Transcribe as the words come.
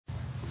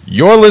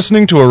You're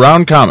listening to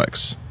Around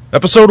Comics,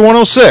 episode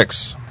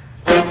 106.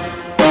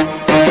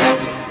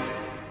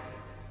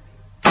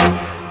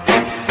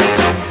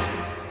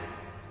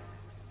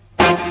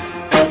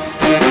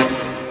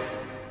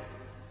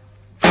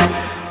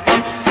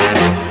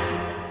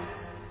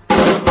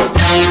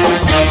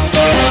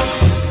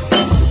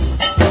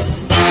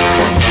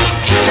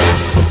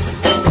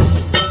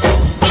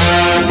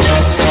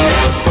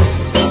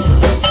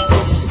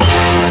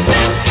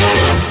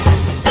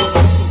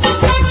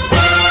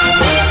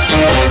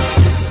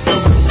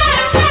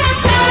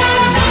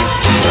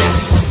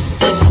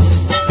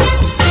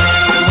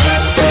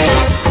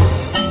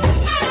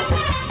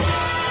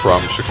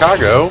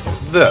 Chicago,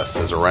 this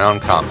is Around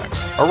Comics,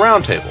 a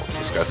roundtable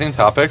discussing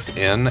topics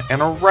in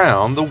and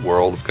around the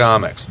world of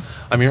comics.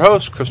 I'm your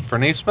host, Christopher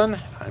Niesman.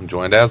 I'm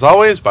joined, as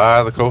always,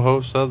 by the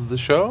co-host of the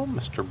show,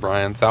 Mr.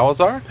 Brian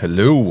Salazar.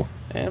 Hello.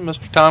 And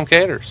Mr. Tom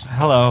Caters.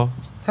 Hello.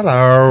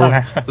 Hello.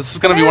 This is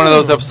going to be one of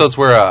those episodes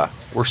where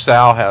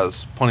Sal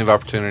has plenty of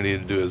opportunity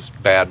to do his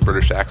bad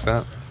British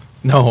accent.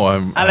 No,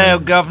 I'm... Hello,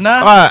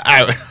 Governor.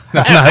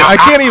 I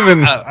can't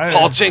even...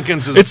 Paul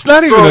Jenkins is it's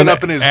not even throwing an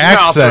up in his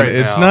accent. mouth right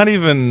It's now. not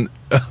even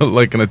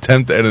like an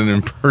attempt at an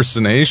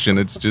impersonation.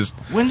 It's just...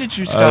 When did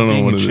you stop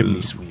being a chimney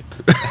is. sweep?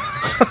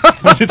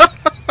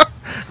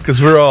 Because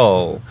we're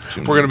all...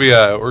 We're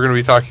gonna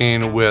be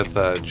talking with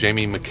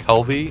Jamie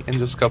McKelvey in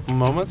just a couple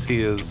moments.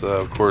 He is,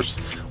 of course,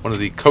 one of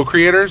the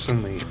co-creators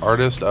and the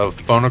artist of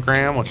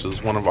Phonogram, which is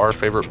one of our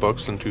favorite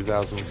books in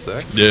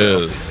 2006.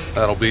 Yes.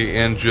 That'll be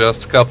in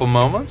just a couple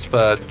moments.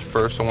 But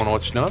first, I want to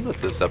let you know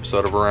that this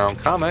episode of Around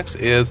Comics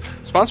is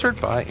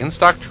sponsored by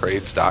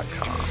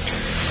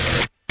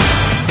InStockTrades.com.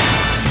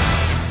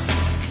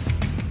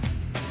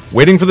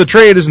 Waiting for the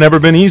trade has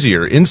never been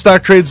easier.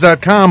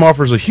 InStockTrades.com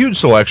offers a huge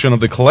selection of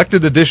the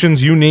collected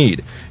editions you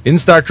need.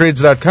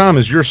 InStockTrades.com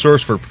is your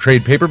source for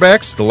trade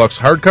paperbacks, deluxe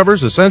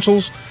hardcovers,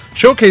 essentials,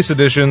 showcase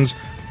editions,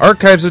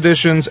 archives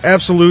editions,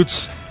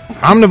 absolutes,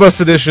 omnibus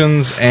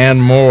editions,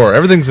 and more.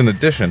 Everything's an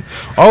edition.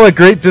 All at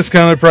great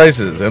discounted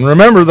prices. And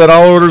remember that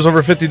all orders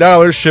over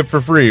 $50 ship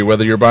for free.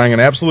 Whether you're buying an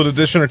absolute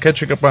edition or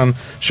catching up on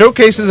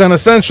showcases and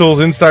essentials,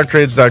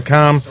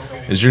 InStockTrades.com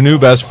is your new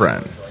best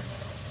friend.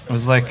 It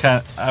was like,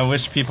 I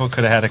wish people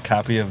could have had a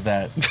copy of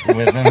that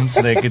with them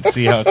so they could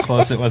see how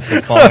close it was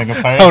to falling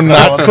apart. Oh,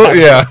 not close.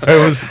 Yeah, it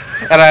was.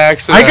 And I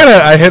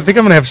think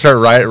I'm gonna have to start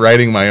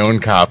writing my own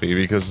copy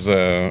because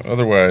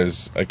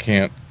otherwise I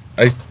can't.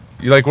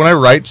 Like when I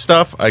write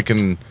stuff, I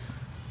can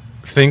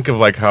think of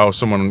like how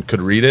someone could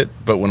read it,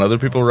 but when other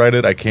people write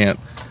it, I can't.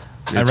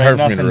 I write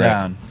nothing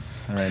down.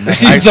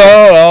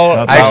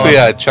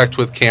 I checked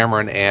with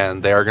Cameron,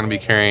 and they are going to be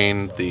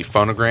carrying the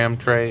Phonogram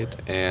trade,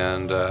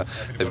 and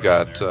they've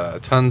got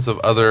tons of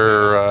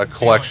other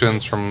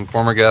collections from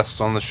former guests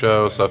on the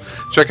show. So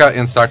check out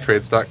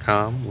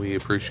InStockTrades.com. We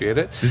appreciate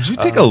it. Did you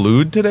take a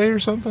lewd today or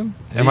something?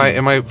 Am I?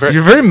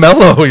 You're very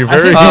mellow. You're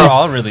very. I think we're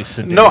all really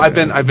sedated. No, I've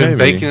been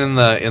baking in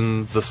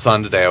the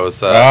sun today. I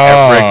was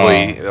at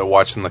Wrigley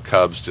watching the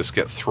Cubs just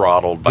get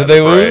throttled by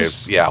the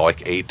Braves. Lose? Yeah, like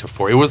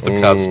 8-4. It was the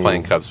Cubs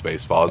playing Cubs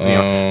baseball.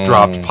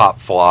 Dropped pop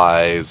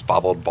flies,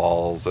 bobbled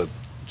balls at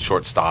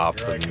shortstop.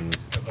 And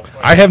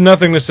I have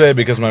nothing to say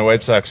because my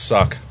White Sox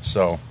suck.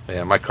 So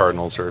yeah, my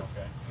Cardinals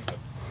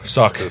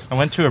suck. I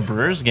went to a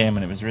Brewers game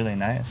and it was really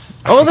nice.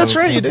 Oh, that's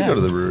right. You did go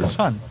to the Brewers. It was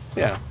fun.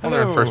 Yeah, well,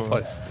 they're in first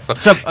place.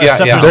 So,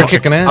 they're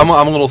kicking in. I'm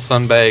a little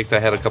sun-baked. I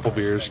had a couple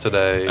beers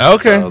today.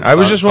 Okay, I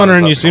was just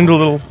wondering. You seemed a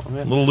little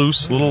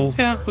loose,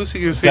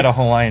 loosey-goosey. Got a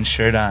Hawaiian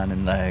shirt on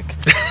and like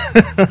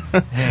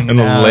and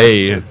a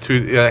lay.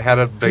 I had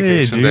a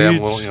vacation day. I'm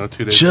a little,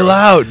 2 days. Chill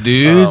out,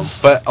 dude.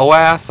 But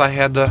alas, I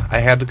had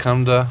to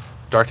come to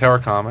Dark Tower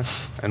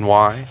Comics, and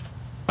why?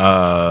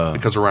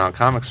 Because Around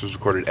Comics was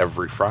recorded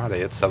every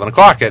Friday at 7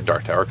 o'clock at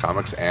Dark Tower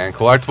Comics and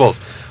Collectibles,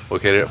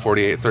 located at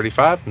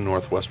 4835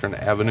 Northwestern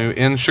Avenue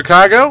in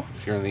Chicago.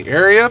 If you're in the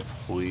area,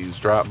 please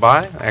drop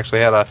by. I actually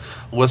had a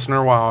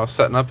listener while I was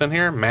setting up in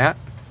here, Matt,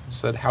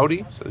 said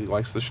howdy, said he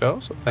likes the show,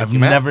 so thank you,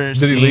 Matt. I've never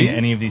seen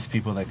any of these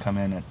people that come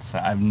in.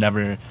 I've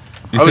never...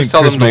 I always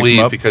tell them to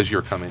leave because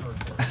you're coming.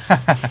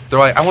 They're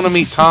like, I want to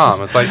meet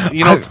Tom. It's like,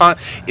 Tom,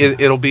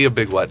 it'll be a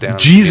big letdown.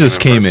 Jesus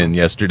came in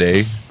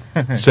yesterday.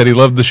 Said he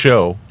loved the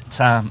show.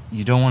 Tom,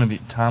 you don't want to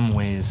be... Tom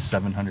weighs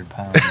 700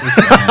 pounds.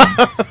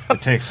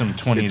 It takes him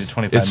 20 to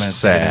 25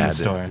 minutes to get in the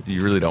store.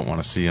 You really don't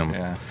want to see him.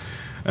 Yeah.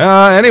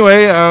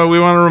 Anyway, we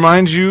want to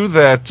remind you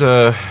that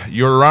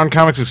your Around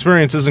Comics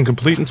experience isn't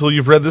complete until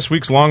you've read this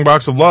week's Long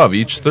Box of Love.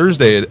 Each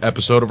Thursday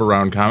episode of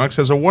Around Comics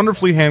has a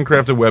wonderfully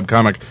handcrafted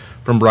webcomic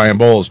from Brian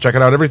Bowles. Check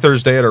it out every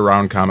Thursday at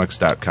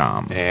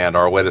AroundComics.com. And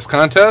our latest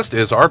contest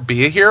is our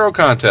Be a Hero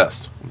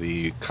contest.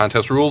 The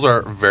contest rules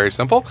are very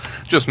simple.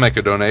 Just make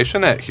a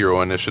donation at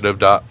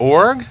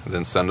heroinitiative.org,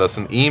 then send us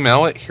an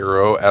email at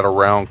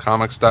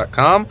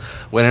hero@aroundcomics.com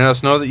letting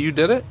us know that you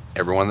did it.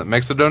 Everyone that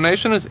makes a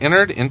donation is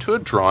entered into a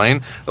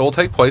drawing that will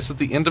take place at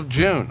the end of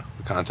June.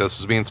 The contest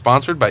is being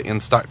sponsored by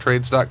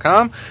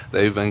InStockTrades.com.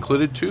 They've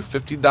included 2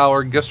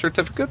 $50 gift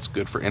certificates,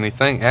 good for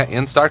anything, at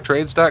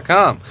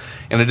InStockTrades.com.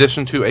 In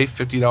addition to a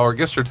 $50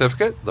 gift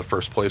certificate, the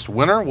first-place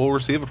winner will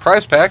receive a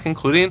prize pack,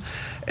 including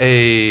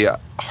a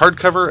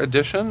hardcover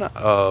edition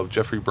of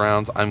Jeffrey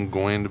Brown's I'm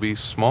Going to Be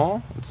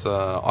Small. It's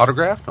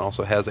autographed and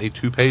also has a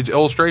 2-page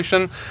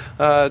illustration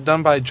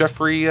done by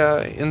Jeffrey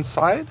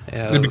inside.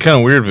 It'd be kind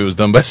of weird if it was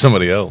done by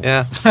somebody else.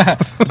 Yeah.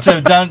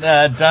 So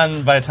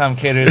done by Tom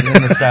Caters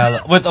in the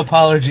style, with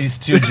apologies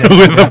to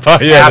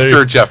Jeffrey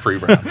after Jeffrey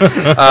Brown.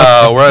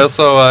 We're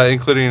also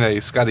including a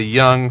Scotty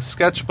Young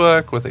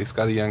sketchbook with a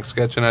Scotty Young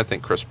sketch in it. I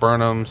think Chris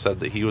Burnham said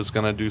that he was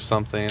going to do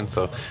something.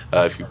 So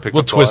if you pick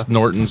we'll twist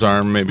Norton's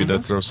arm maybe to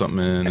throw something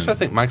in. Actually, I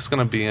think Mike's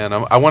going to be in.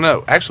 I want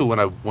to actually what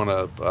I want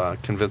to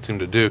convince him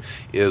to do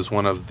is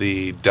one of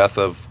the Death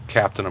of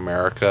Captain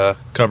America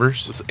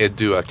covers.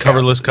 Do a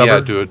coverless cover.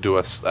 Yeah, do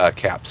a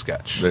Cap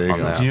sketch. There you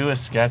go. That. Do a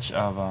sketch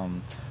of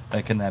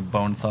like in that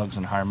Bone Thugs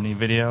and Harmony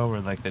video where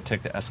like they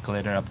take the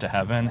escalator up to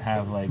heaven,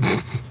 have like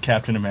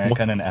Captain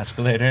America on an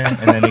escalator,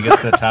 and then he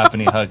gets to the top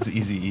and he hugs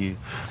Eazy-E.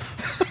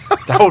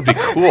 That would be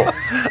cool.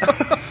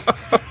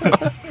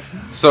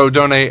 So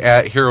donate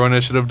at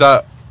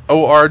heroinitiative.org.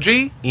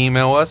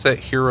 Email us at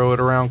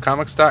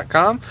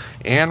hero@aroundcomics.com,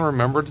 and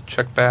remember to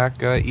check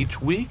back each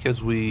week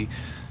as we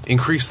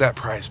increase that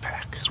prize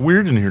pack. It's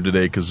weird in here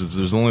today because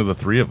there's only the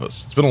 3 of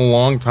us. It's been a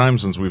long time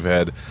since we've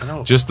had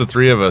just the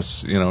 3 of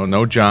us. You know,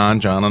 no John.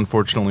 John,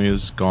 unfortunately,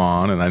 is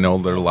gone, and I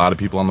know there are a lot of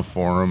people on the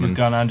forum. He's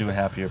gone on to a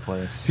happier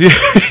place.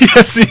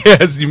 Yes, he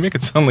has. You make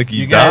it sound like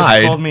he died. You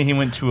guys told me he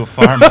went to a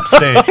farm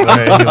upstate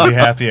where he'll be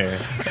happier.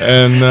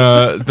 And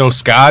no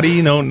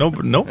Scotty,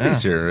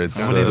 nobody's here. It's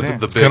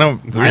the big kind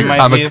of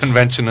comic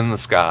convention in the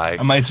sky.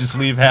 I might just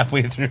leave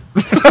halfway through.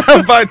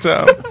 Bye,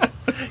 Tom.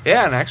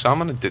 Yeah, and actually, I'm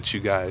going to ditch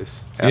you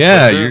guys.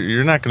 Yeah,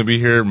 you're not going to be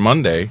here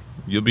Monday.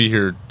 You'll be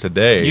here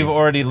today. You've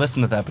already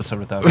listened to the episode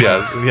without me.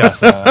 Yes.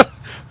 But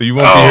you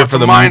won't be here for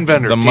the Monday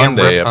Rip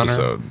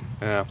episode.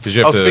 Yeah.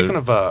 You have speaking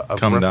of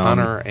Rip down.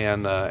 Hunter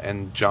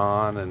and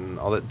John and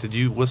all that, did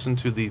you listen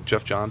to the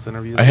Jeff Johns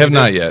interview? I have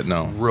not yet,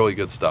 no. Really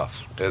good stuff.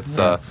 It's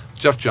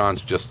Jeff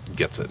Johns just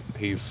gets it.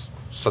 He's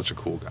such a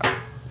cool guy.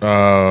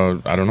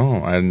 I don't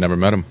know. I never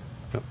met him.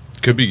 Yep.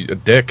 Could be a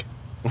dick,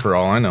 for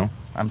all I know.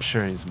 I'm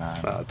sure he's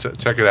not.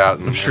 Check it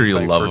out. I'm sure you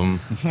love him.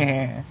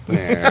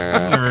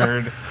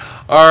 Nerd.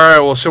 All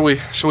right. Well, shall we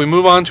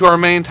move on to our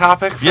main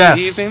topic for the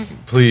evening?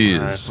 Please.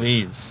 Right,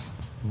 please.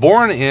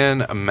 Born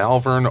in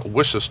Malvern,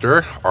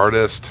 Worcester,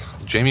 artist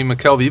Jamie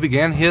McKelvey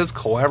began his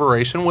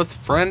collaboration with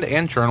friend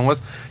and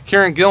journalist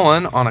Kieran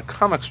Gillen on a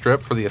comic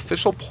strip for the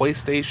official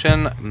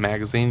PlayStation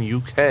magazine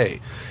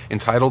UK,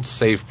 entitled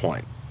Save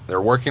Point. Their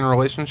working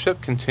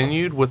relationship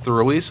continued with the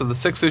release of the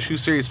 6-issue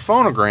series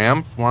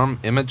Phonogram from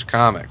Image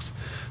Comics.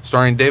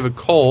 Starring David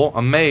Cole,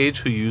 a mage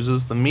who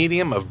uses the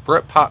medium of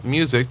Britpop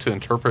music to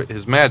interpret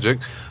his magic,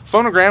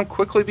 Phonogram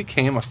quickly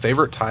became a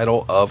favorite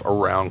title of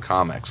Around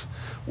Comics.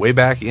 Way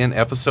back in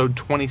episode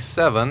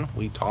 27,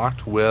 we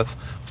talked with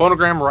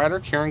Phonogram writer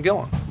Kieran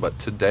Gillen. But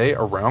today,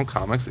 Around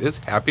Comics is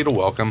happy to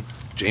welcome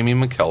Jamie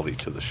McKelvey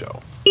to the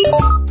show.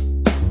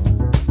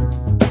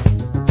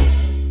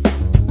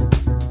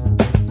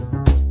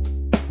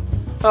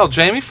 Well,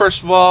 Jamie,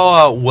 first of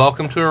all,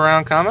 welcome to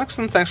Around Comics,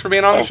 and thanks for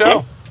being on the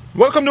show.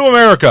 Welcome to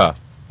America.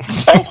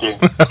 Thank you.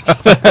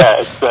 Yeah,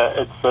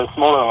 it's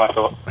smaller than I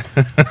thought.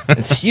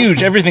 It's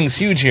huge. Everything's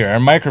huge here. Our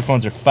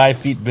microphones are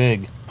 5 feet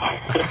big.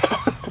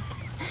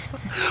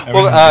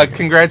 Well,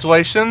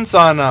 congratulations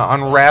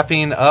on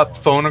wrapping up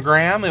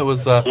Phonogram. It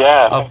was a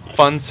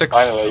fun six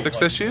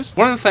issues.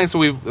 One of the things that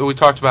we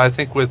talked about, I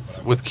think,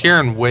 with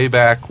Kieran way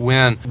back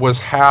when, was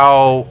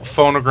how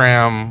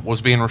Phonogram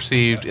was being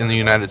received in the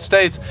United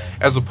States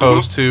as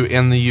opposed to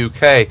in the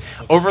UK.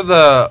 Over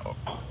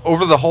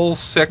the whole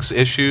 6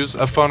 issues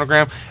of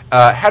Phonogram,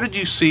 how did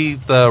you see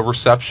the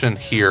reception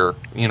here,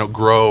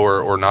 grow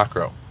or not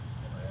grow?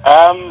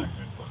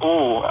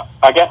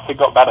 I guess it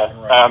got better.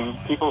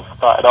 People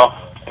started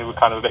off, they were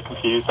kind of a bit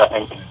confused, I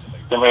think.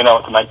 Didn't really know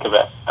what to make of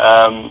it.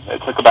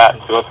 It took about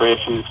 2 or 3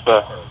 issues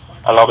for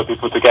a lot of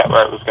people to get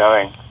where it was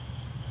going,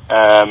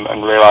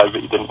 and realise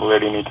that you didn't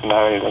really need to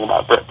know anything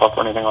about Britpop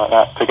or anything like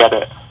that to get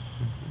it.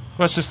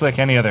 Well, it's just like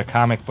any other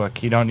comic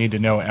book. You don't need to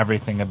know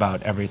everything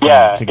about everything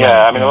to get it.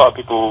 I mean, a lot of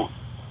people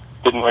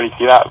didn't really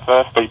see that at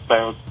first. They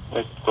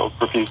sort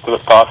of refused to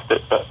look past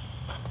it, but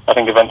I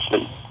think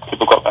eventually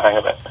people got the hang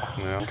of it.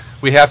 Yeah.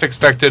 We half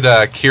expected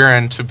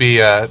Kieran to be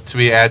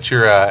at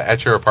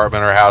your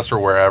apartment or house or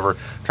wherever,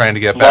 trying to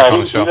get back on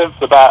the show. He lives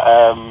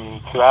about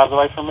 2 hours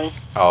away from me.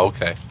 Oh,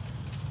 okay.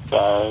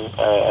 So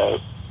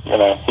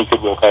he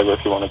could walk over if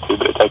he wanted to,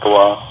 but it'd take a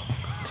while.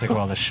 Take a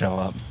while to show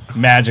up.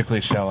 Magically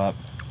show up.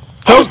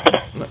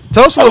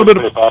 Tell us a little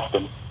bit. Past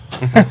him.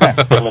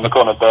 I'm in the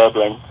corner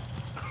burbling.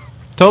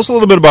 Tell us a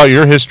little bit about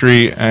your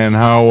history and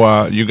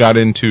how you got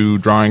into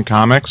drawing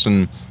comics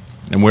and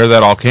where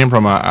that all came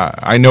from.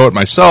 I know it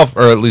myself,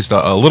 or at least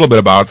a little bit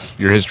about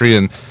your history,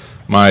 and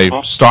my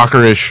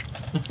stalkerish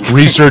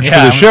research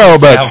for the show,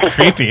 but how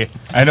creepy.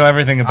 I know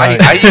everything about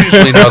it. I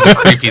usually know the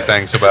creepy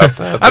things about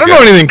the I don't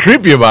know anything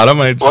creepy about him.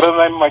 What are the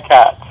name of my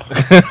cat?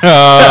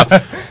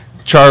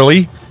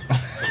 Charlie.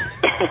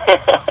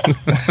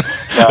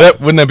 No.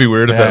 Wouldn't that be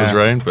weird if that was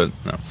right? But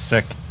no.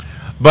 Sick.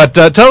 But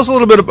tell us a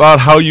little bit about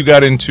how you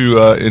got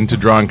into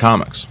drawing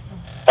comics.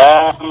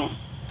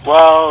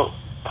 Well,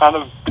 kind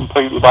of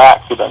completely by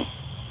accident.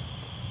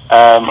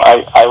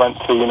 I went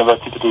to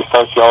university to do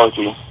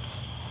sociology,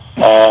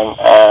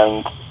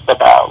 and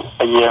about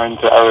a year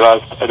into it, I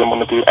realised I didn't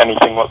want to do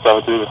anything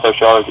whatsoever to do with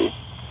sociology.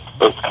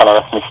 It kind of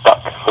left me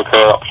stuck for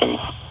career options.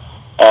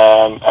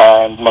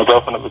 And my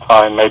girlfriend at the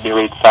time made me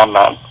read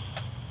Sandman.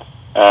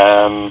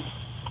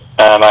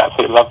 And I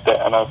absolutely loved it,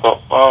 and I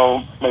thought,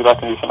 well, maybe I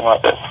can do something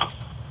like this.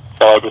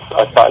 So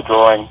I started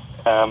drawing.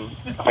 I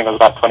think I was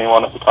about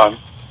 21 at the time.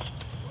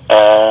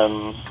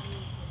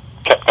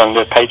 Kept going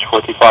to Page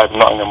 45 in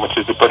Nottingham, which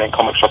is a brilliant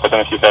comic shop. I don't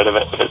know if you've heard of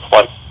it, but it's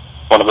like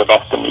one of the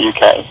best in the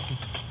UK.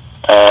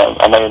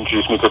 And they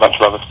introduced me to a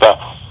bunch of other stuff.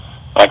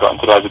 I got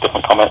into loads of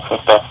different comics and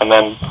stuff. And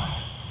then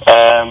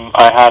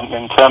I had an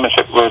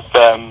internship with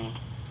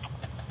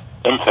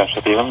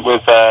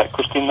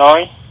Christine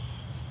Norrie.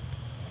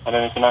 I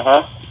don't know if you know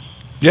her.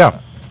 Yeah.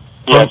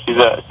 Yeah,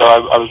 so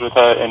I was with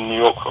her in New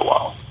York for a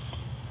while,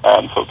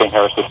 sort of being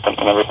her assistant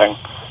and everything.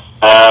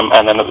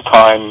 And then at the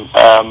time,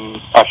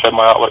 I showed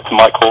my artwork to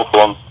Mike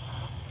Hawthorne,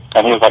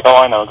 and he was like, oh,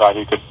 I know a guy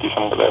who could do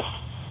something with this.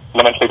 And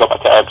then eventually got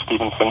back to Eric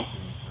Stevenson,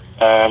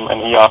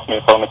 and he asked me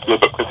if I wanted to do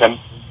a book with him,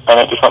 and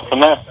it just went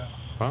from there.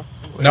 Huh?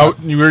 Now,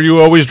 were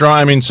you always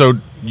drawing? I mean, so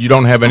you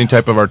don't have any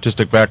type of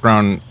artistic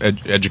background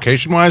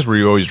education-wise? Were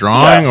you always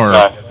drawing?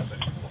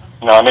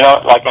 No, I mean,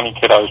 like any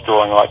kid, I was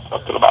drawing like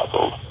up to about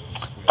sort of,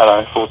 I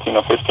don't know, 14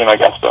 or 15, I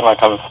guess, but I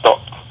kind of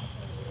stopped.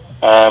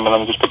 And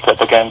then just picked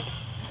up again,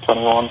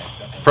 21.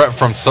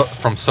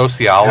 From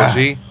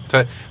sociology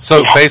to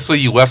basically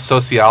you left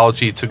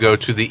sociology to go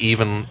to the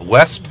even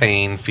less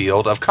paying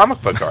field of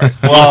comic book art.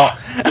 Well,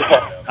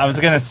 I was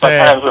gonna say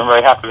my parents weren't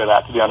very happy with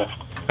that, to be honest.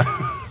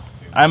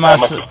 My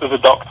sister's a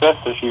doctor,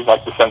 so she's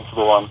like the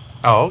sensible one.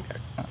 Oh, okay.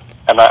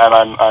 And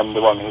I'm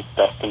the one who's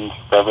destined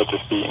forever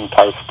just be in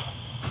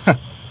post.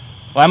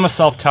 Well, I'm a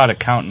self-taught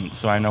accountant,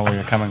 so I know where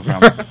you're coming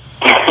from.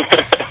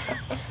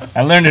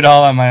 I learned it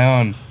all on my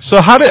own.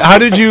 So how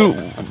did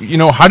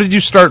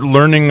you start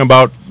learning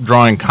about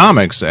drawing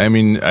comics? I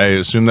mean, I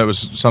assume that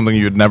was something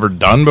you had never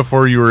done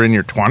before you were in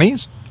your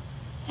 20s?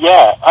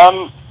 Yeah.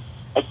 I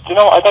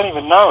don't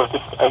even know.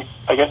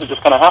 I guess it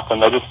just kind of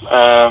happened. I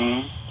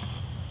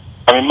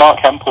mean, Mark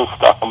Hempel's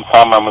stuff on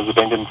Sandman was a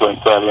big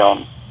influence early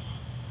on.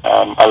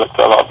 I looked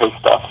at a lot of his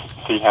stuff to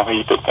see how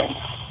he did things.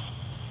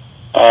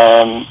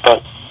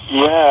 But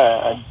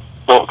yeah, I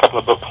bought a couple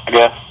of books, I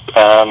guess.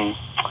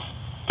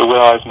 The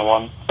Will Eisner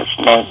one, which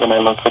the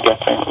name I'm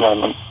forgetting at the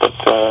moment. But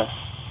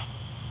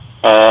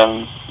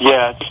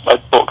I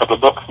bought a couple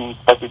of books and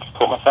basically just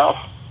taught myself.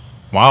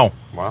 Wow.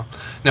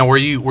 Now, were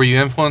you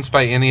influenced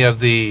by any of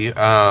the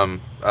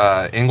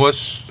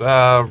English,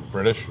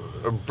 British,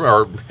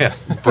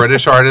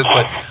 British artists?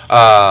 Like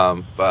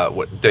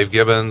what Dave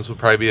Gibbons would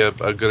probably be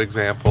a good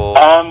example.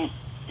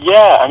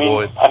 Yeah, I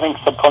mean, I think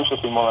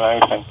subconsciously more than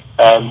anything.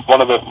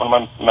 One of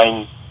my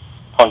main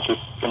conscious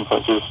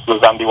influences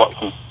was Andy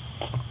Watson.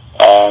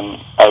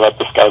 I read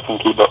the Skeleton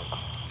Key books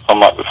from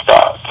like the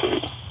start to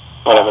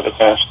whenever they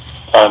finished.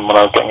 When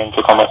I was getting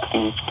into comics,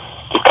 and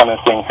just kind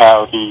of seeing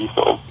how he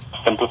sort of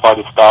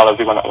simplified his style as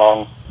he went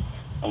along,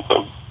 and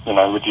sort of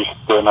reduced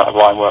the amount of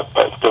line work,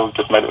 but it still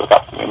just made it look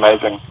absolutely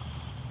amazing.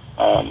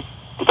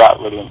 That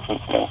really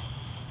influenced me.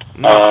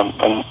 And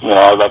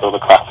I read all the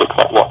classics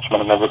like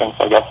Watchmen and everything,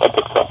 so I guess I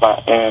picked up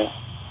that. Yeah.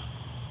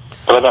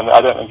 But I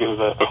don't think it was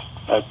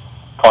a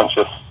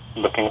conscious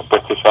looking at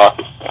British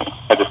artists thing.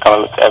 I just kind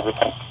of looked at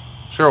everything.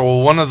 Sure.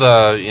 Well, one of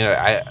the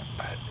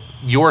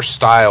your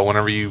style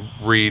whenever you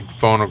read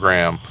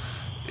Phonogram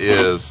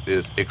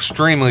is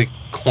extremely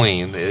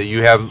clean.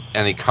 You have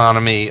an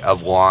economy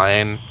of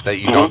line that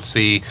you don't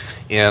see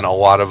in a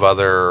lot of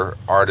other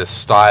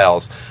artist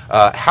styles.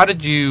 How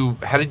did you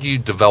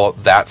develop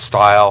that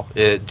style?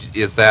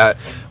 Is that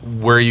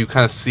where you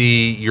kind of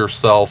see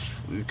yourself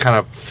kind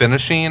of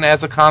finishing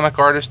as a comic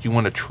artist? You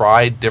want to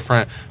try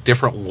different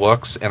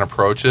looks and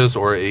approaches,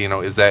 or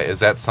is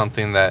that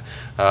something that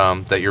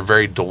that you're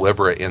very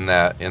deliberate in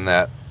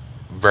that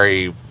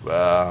very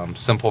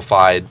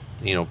simplified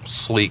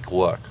sleek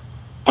look?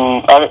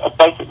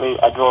 Basically,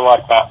 I draw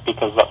like that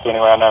because that's the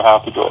only way I know how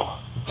to draw.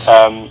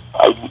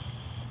 I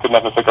could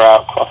never figure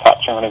out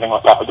cross-hatching or anything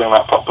like that or doing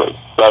that properly,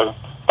 so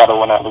that all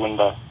went out the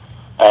window.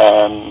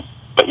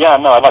 But yeah,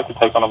 no, I'd like to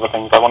take on other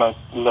things. I want to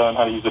learn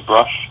how to use a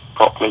brush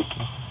properly,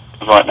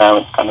 because right now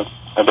it's kind of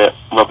a bit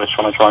rubbish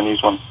when I try and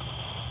use one.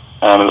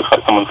 It looks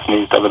like someone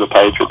sneezed over the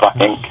page with black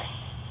ink.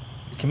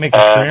 You can make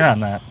a career on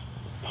that.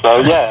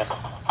 So yeah.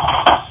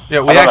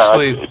 Yeah,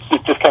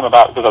 it just came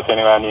about because that's the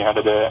only way I knew how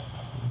to do it.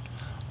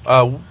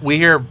 We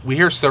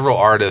hear several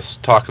artists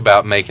talk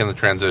about making the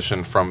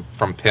transition from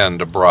pen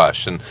to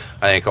brush, and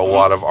I think a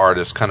lot of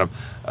artists kind of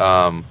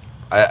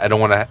I don't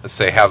want to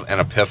say have an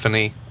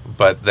epiphany,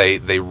 but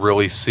they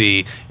really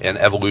see an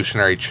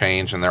evolutionary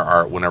change in their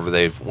art whenever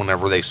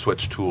they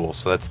switch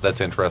tools. So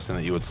that's interesting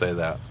that you would say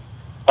that.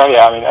 Oh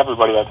yeah, I mean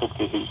everybody I talk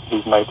to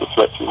who's made the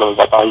switch is always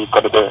like, oh, you've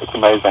got to do it. It's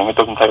amazing. It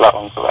doesn't take that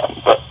long to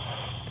learn, but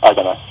I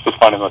don't know. It's just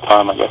finding the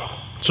time, I guess.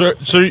 So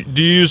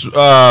do you use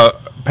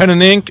pen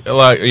and ink,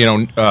 like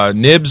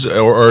nibs,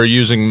 or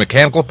using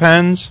mechanical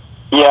pens?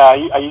 Yeah,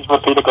 I use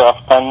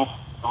Rapidograph pens,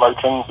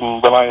 Motrins,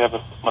 and when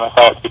I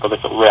say it to people,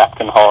 they sort of react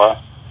in horror.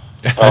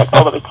 They're like,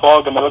 oh, but they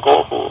clog and they look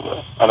awful.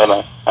 But I don't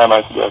know. I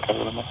might be okay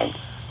with them, I think.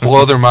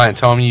 Blow their mind.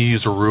 Tell them you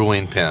use a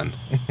ruling pen.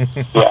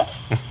 Yeah.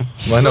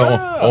 Well, I know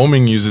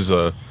Oming uses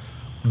a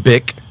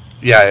Bic.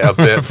 Yeah, a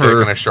Bic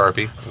and a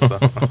Sharpie.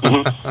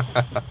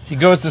 He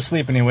goes to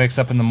sleep and he wakes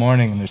up in the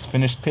morning and there's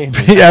finished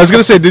pages. Yeah, I was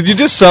going to say, did you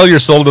just sell your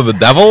soul to the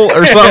devil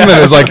or something?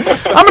 And it's like,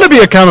 I'm going to be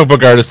a comic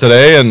book artist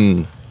today,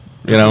 and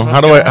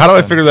how do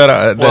I figure that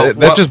out?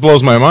 That just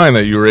blows my mind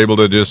that you were able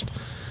to just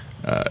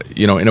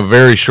in a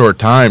very short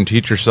time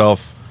teach yourself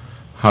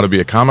how to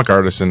be a comic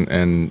artist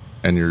and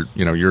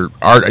your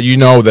art. You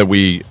know that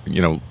we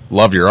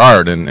love your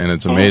art and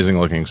it's amazing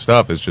looking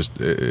stuff. It's just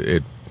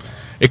it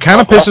kind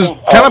of pisses.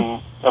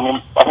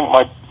 I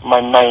think my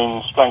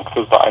main strength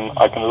is that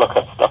I can look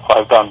at stuff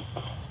I've done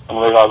and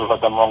realise what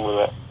I've done wrong with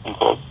it and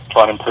sort of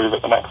try and improve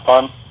it the next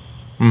time.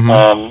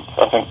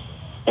 So I think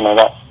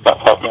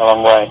that's helped me a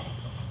long way.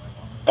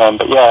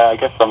 But yeah, I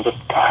guess I'm just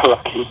kind of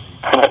lucky.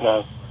 I don't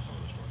know.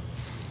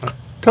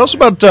 Tell us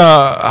about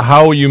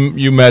how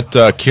you met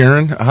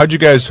Kieran. How'd you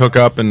guys hook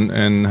up,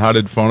 and how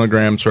did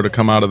Phonogram sort of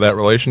come out of that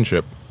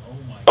relationship?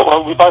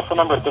 Well, we both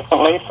remember it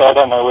differently, so I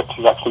don't know which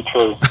is actually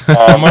true.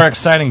 The more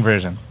exciting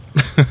version.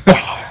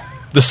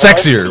 The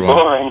sexier one.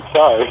 Boring,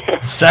 sorry.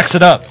 Sex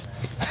it up.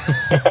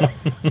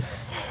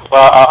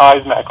 Well, our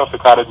eyes met across a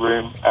crowded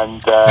room,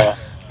 and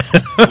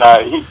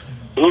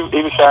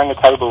he was sharing a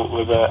table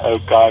with a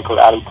guy called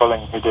Ali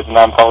Pulling, who did an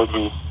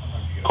anthology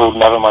called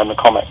Nevermind the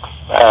Comics,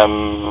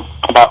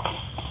 about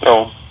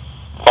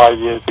 5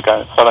 years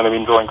ago. So I'd only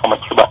been drawing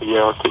comics for about a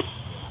year or two.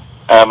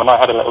 And I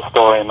had a little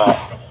story in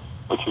that,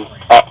 which is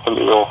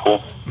absolutely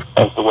awful.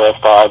 It's the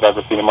worst I've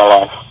ever seen in my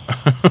life.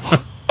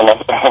 And I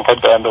think I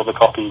burned all the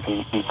copies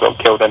and sort of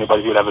killed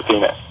anybody who'd ever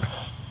seen it.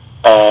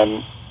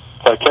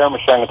 So Kieran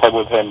was sharing a table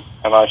with him,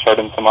 and I showed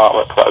him some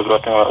artwork that I was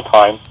working on at the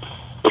time,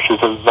 which was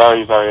a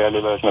very, very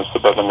early version of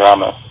Suburban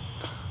Grammar.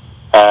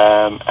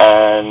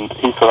 And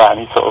he saw that,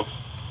 and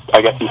I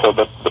guess he saw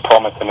the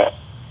promise in it.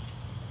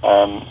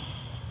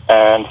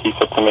 And he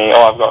said to me,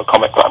 I've got a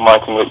comic that I'm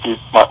writing that you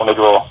might want to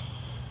draw.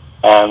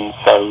 And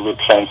so we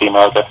exchanged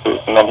email addresses,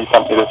 and then he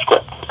sent me the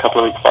script a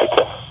couple of weeks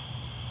later.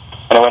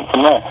 And I went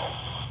from there.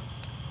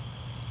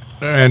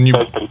 And that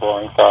was pretty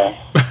boring, sorry.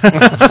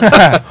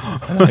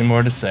 Nothing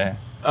more to say.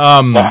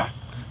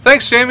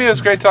 Thanks, Jamie. It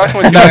was great talking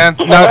with you, man.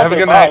 Have a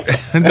good night.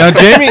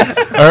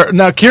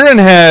 Now, Kieran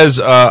has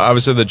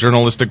obviously the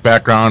journalistic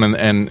background,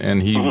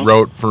 and he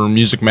wrote for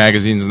music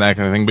magazines and that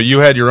kind of thing. But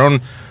you had your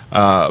own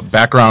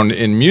background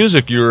in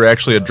music. You were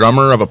actually a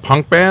drummer of a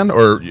punk band,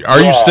 or are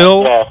you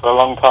still? Yeah, for a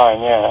long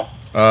time. Yeah.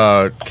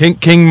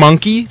 King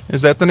Monkey,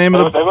 is that the name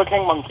of the? They were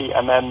King Monkey,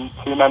 and then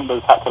 2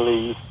 members had to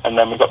leave, and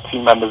then we got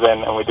 2 members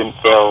in, and we didn't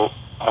feel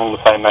having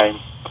the same name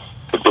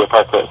would be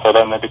appropriate. So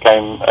then they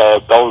became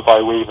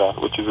Dolby Weaver,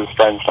 which is a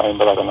strange name,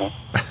 but I don't know.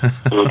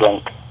 We were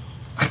drunk.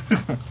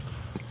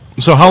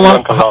 So how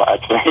long? A lot,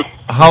 actually.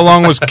 How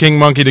long was King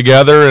Monkey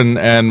together,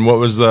 and what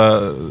was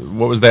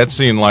that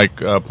scene like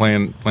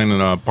playing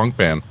in a punk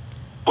band?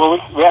 Well,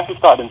 we actually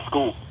started in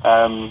school.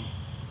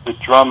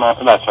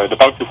 The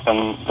bassist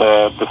and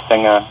the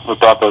singer were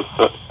brothers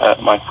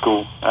at my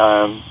school.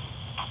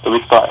 So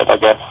we started, I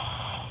guess,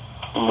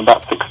 in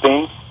about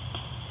 16.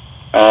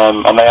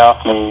 And they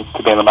asked me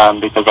to be in the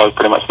band because I was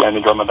pretty much the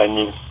only drummer they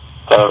knew.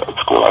 So at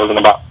school I was in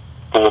about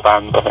 4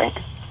 bands, I think,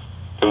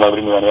 because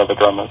nobody knew any other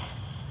drummers.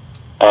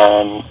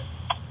 And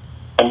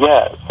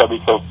yeah, so we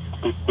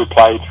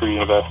played through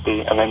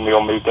university, and then we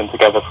all moved in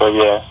together for a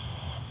year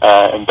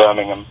in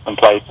Birmingham and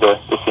played the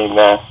scene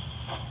there.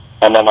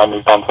 And then I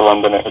moved on to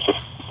London. It was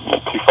just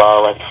too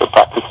far away for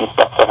practice and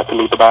stuff, so I had to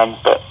leave the band.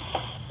 But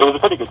it was a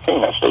pretty good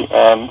scene, actually.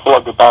 There's a lot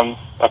of good bands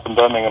up in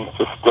Birmingham. It's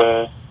just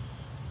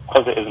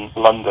because it isn't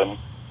London,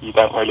 you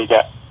don't really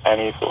get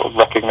any sort of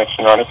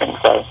recognition or anything.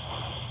 So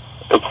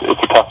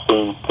it's a tough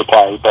scene to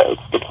play, but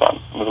it's good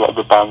fun. There's a lot of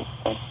good bands.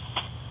 So.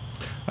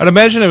 I'd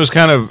imagine it was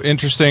kind of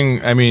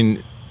interesting. I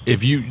mean,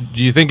 do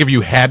you think if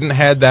you hadn't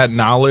had that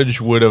knowledge,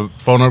 would a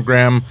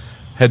Phonogram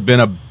had been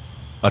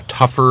a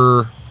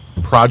tougher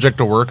project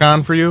to work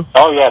on for you?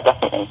 Oh yeah,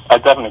 definitely.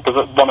 Because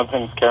one of the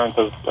things Kieran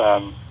says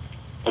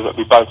is that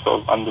we both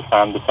sort of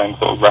understand the same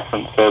sort of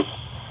references,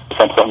 the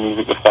same sort of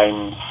music, the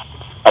same,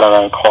 I don't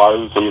know,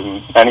 clothes,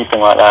 even anything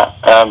like that.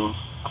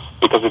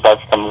 Because we both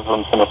come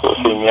from similar sort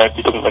of scene,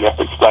 he doesn't really have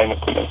to explain it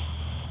to me.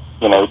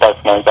 We both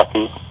know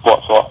exactly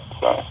what's what.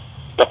 So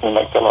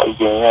definitely makes it a lot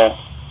easier. Yeah.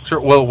 Sure.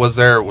 Well, was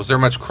there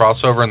much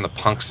crossover in the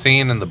punk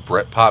scene and the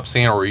Britpop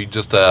scene, or were you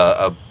just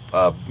a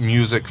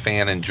music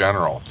fan in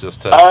general?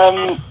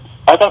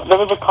 I There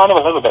was a kind of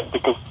a little bit,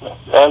 because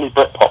early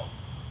Britpop,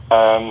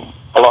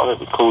 a lot of it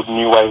was called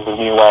New Wave of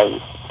New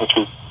Ways, which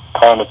was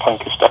kind of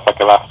punkish stuff like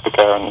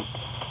Elastica and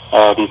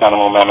These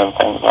Animal Men and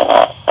things like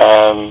that.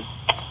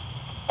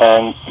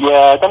 And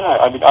yeah, I don't know.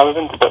 I mean, I was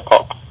into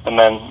Britpop, and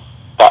then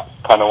that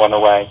kind of went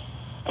away,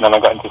 and then I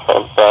got into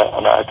sort of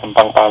American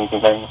punk bands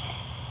and things,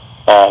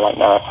 like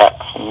NoFX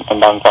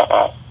and bands like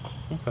that.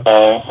 Okay.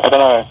 I don't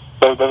know.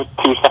 There were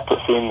two separate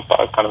scenes, but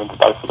I was kind of into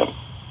both of them.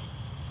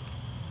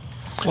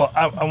 Well,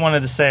 I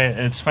wanted to say,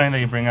 it's funny that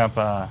you bring up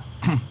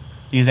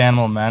These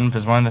Animal Men,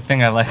 because one of the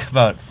things I like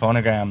about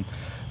Phonogram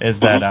is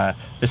that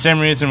the same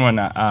reason when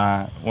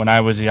I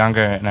was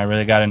younger and I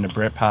really got into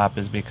Britpop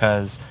is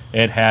because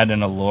it had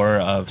an allure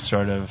of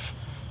sort of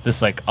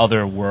this like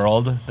other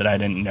world that I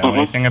didn't know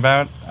anything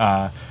about.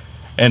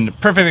 And a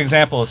perfect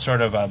example is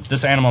sort of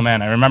This Animal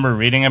Man. I remember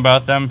reading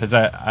about them because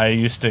I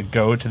used to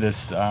go to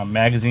this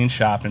magazine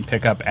shop and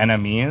pick up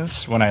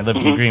NMEs when I lived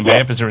in Green Bay,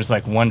 because there was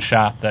like one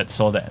shop that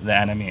sold the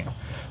NME.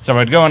 So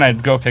I'd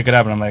go pick it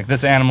up, and I'm like,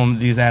 These Animal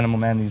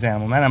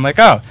Men. I'm like,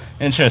 oh,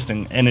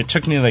 interesting. And it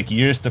took me like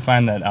years to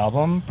find that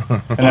album,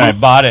 and then I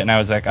bought it, and I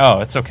was like,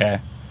 oh, it's okay.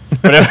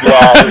 But it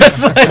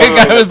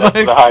was like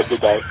the hard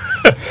debate.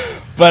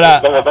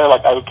 But they're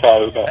like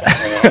okay, but.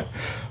 You know.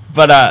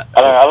 But I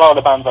don't know, a lot of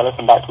the bands I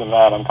listen back to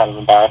now, and I'm kind of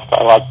embarrassed that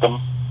I like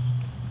them.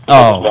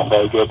 Oh. They're not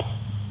very good.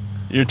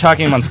 You're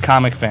talking amongst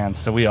comic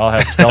fans, so we all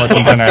have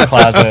skeletons in our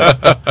closet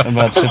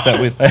about shit that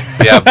we think.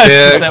 Yeah,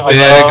 big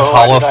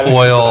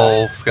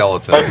holofoil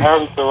skeletons. My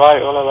parents are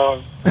right all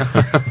along.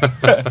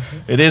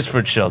 It is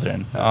for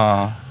children.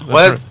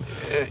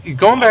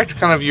 Going back to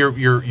kind of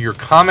your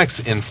comics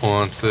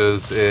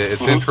influences,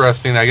 it's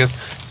interesting. I guess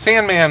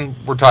Sandman,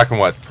 we're talking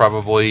what,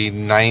 probably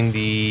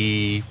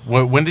 90...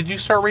 When did you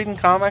start reading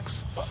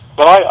comics?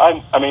 Well,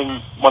 I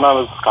mean, when I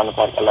was kind of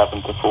like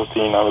 11 to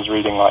 14, I was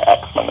reading like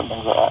X-Men and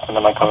things like that, and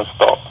then I kind of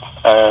stopped.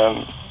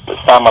 But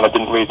Sandman I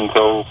didn't read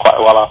until quite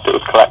a while after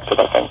it was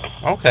collected, I think.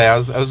 Okay, I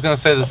was going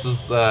to say this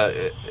is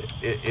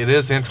it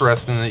is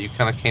interesting that you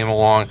kind of came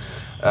along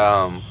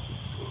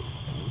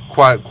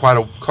quite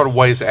a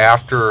ways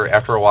after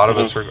a lot of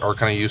us are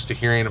kind of used to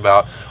hearing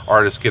about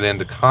artists get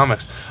into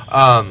comics.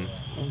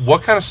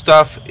 What kind of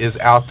stuff is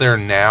out there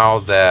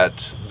now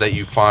that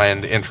you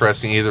find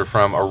interesting, either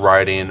from a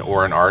writing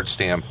or an art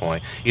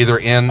standpoint, either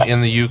in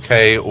the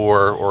UK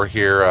or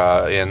here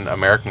in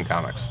American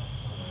comics?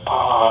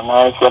 Oh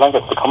no, see, I don't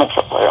get to the comic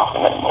shop very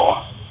often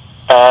anymore.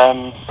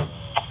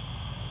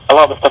 A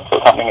lot of the stuff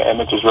that's happening at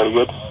Image is really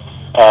good.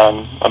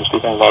 Obviously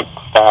things like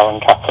Star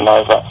and Captain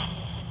Nova.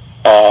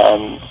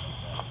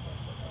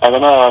 I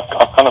don't know,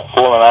 I've kind of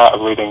fallen out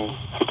of reading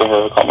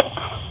superhero comics.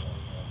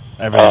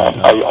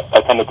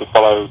 I tended to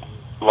follow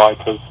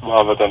writers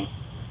rather than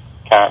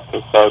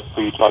characters, so I'd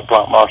read like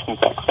Grant Morrison's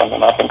X-Men,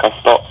 and I think I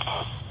stopped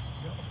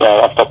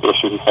the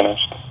issue he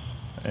finished.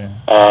 Yeah.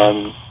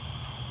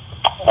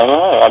 I don't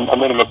know,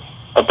 I'm reading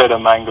a bit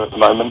of manga at the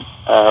moment.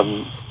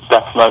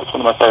 Death Note's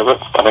one of my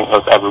favourites. I think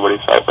that's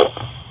everybody's favourite.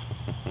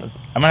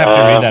 I'm going to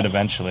have to read that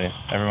eventually.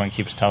 Everyone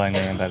keeps telling me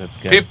that it's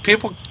good.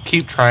 People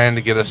keep trying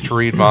to get us to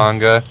read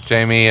manga,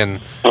 Jamie,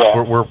 and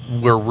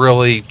we're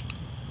really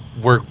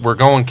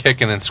going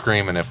kicking and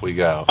screaming if we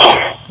go.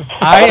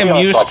 I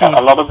am used to... A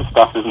lot of the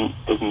stuff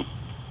isn't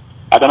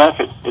I don't know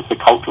if it's a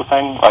cultural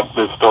thing, like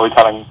the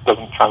storytelling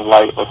doesn't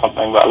translate or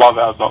something, but a lot of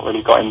it I've not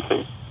really got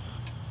into.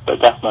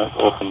 But Death Note's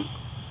awesome.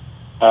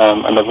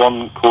 And there's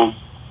one called,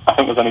 I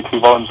think there's only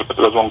 2 volumes, but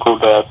there's one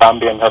called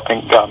Bambi and Her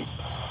Pink Gun,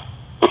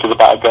 which is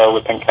about a girl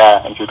with pink hair,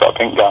 and she's got a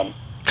pink gun.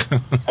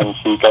 And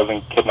she goes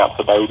and kidnaps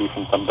a baby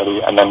from somebody,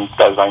 and then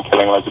goes around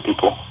killing loads of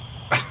people.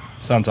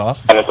 Sounds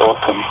awesome. And it's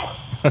awesome.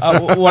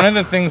 One of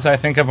the things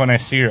I think of when I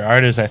see your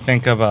art is I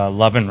think of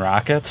Love and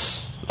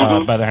Rockets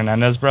by the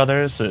Hernandez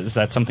brothers. Is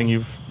that something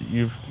you've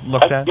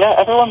looked at? Yeah,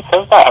 everyone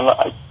says that.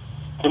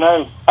 And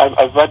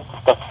I've read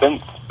stuff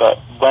since, but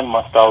when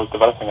my style was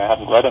developing, I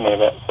hadn't read any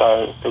of it.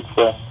 So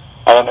it's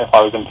I don't know if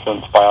I was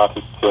influenced by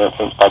artists who were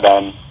influenced by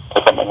them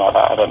or something like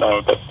that. I don't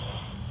know, but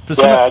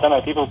I don't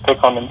know. People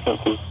pick on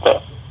influences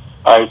that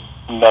I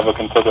never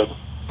considered.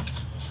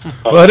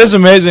 Well, it is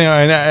amazing,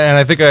 and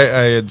I think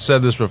I had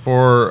said this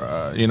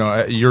before.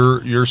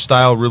 Your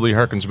style really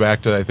harkens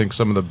back to, I think,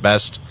 some of the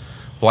best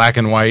black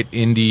and white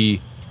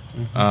indie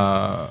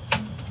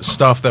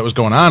stuff that was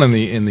going on in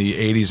the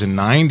 80s and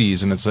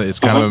 90s, and it's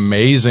kind of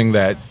amazing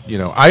that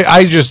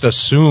I just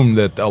assumed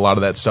that a lot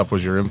of that stuff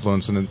was your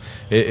influence, and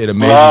it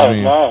amazes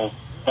me. No,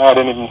 I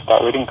didn't even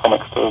start reading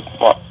comics till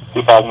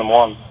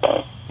 2001.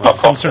 So.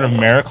 Some sort of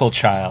miracle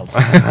child.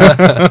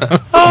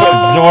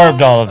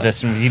 Absorbed all of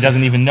this, and he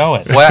doesn't even know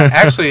it. Well,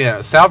 actually,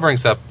 Sal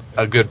brings up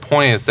a good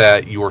point, is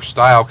that your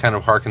style kind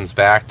of harkens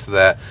back to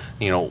that,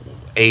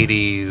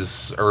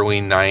 80s,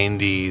 early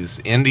 90s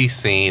indie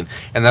scene,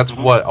 and that's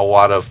what a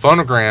lot of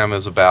Phonogram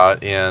is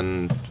about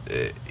in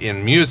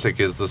music,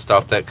 is the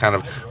stuff that kind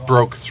of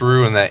broke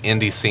through in that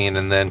indie scene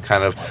and then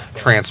kind of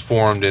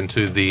transformed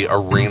into the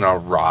arena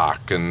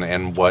rock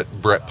and what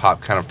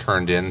Britpop kind of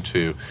turned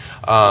into.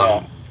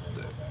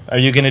 Are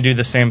you going to do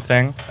the same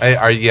thing? It's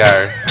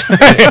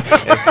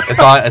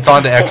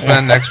on to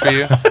X-Men next for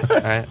you.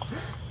 All right.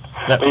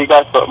 Well, you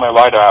guys got my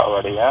rider out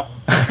already, yeah?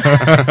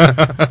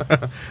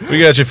 We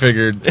got you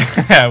figured.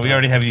 Yeah, we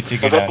already have you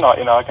figured out. If not,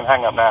 I can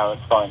hang up now.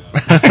 It's fine.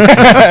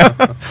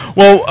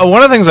 Well,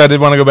 one of the things I did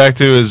want to go back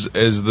to is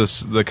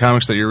the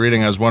comics that you're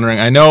reading. I was wondering,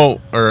 I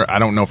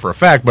don't know for a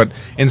fact, but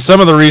in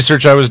some of the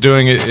research I was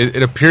doing,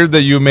 it appeared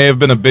that you may have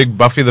been a big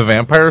Buffy the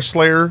Vampire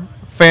Slayer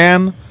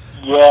fan.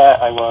 Yeah,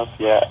 I was,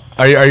 yeah.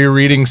 Are you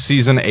reading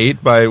Season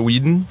 8 by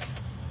Whedon?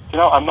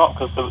 I'm not,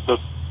 because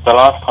the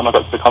last time I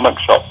got to the comic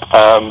shop,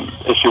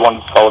 issue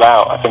 1 sold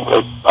out. I think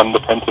they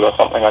underprinted or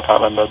something, I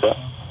can't remember, but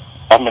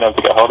I haven't been able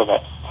to get hold of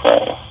it. So.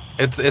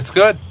 It's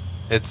good.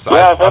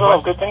 I've heard a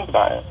lot of good things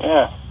about it,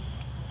 yeah.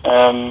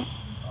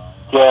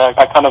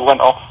 I kind of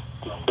went off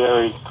the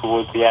series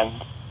towards the end.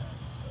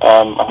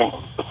 I think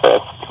the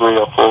first 3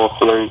 or 4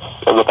 series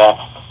are the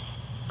best.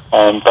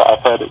 But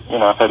I've heard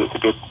it's a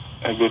good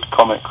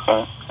comic,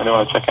 so I do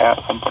want to check it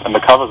out at some point. And the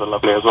covers are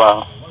lovely as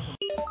well.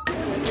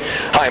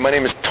 Hi, my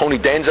name is Tony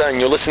Danza, and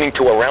you're listening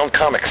to Around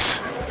Comics.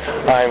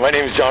 Hi, my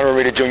name is John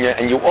Romita Jr.,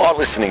 and you are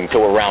listening to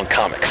Around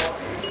Comics.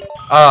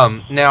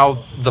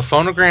 Now, the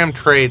Phonogram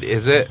trade,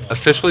 is it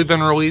officially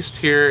been released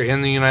here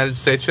in the United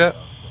States yet?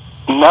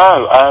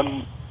 No,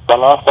 the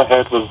last I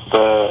heard was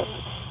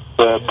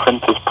the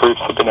printer's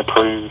proofs have been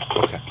approved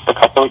a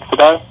couple of weeks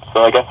ago,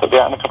 so I guess it'll be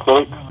out in a couple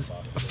of weeks.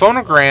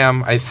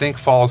 Phonogram, I think,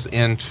 falls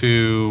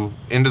into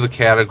the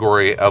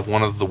category of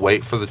one of the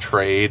wait for the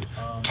trade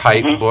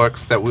type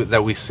books that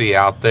we see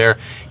out there.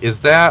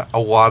 Is that a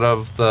lot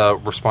of the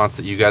response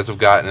that you guys have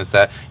gotten? Is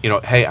that,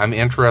 hey, I'm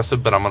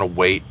interested, but I'm going to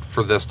wait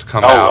for this to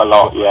come out? Oh, a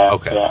lot, yeah.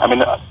 Okay. Yeah. I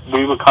mean,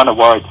 we were kind of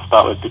worried to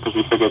start with because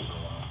we figured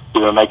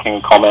we were making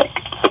a comic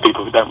for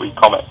people who don't read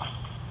comics,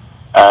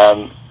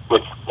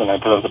 which,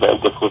 presents a bit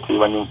of difficulty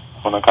when you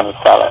want to kind of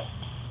sell it.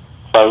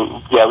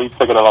 So, yeah, we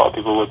figured a lot of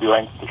people would be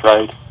waiting for the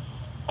trade.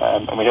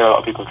 And we hear a lot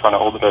of people trying to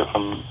order it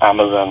from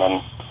Amazon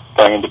and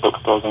going into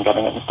bookstores and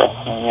getting it and stuff.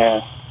 So,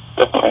 yeah,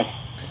 definitely.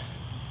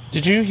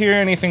 Did you hear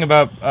anything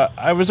about...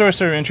 I was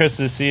also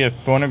interested to see if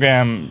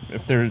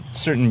there are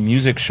certain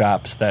music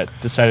shops that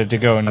decided to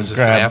go and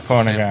grab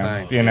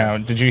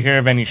Phonogram. Did you hear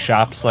of any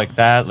shops like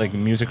that, like a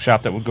music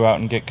shop that would go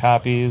out and get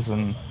copies?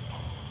 And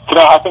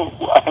I think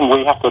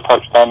we have to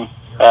approach them.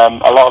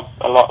 A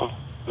lot of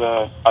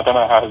the... I don't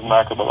know how it is in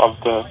America, but a lot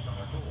of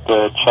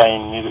the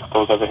chain music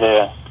stores over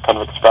here kind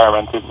of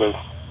experimented with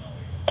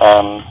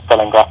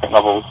selling graphic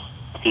novels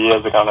a few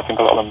years ago, and I think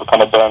a lot of them were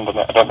kind of burned on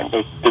it. I don't think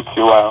they did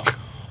too well.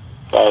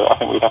 So I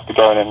think we'd have to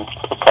go in and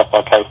sort of press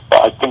our case.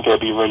 But I think it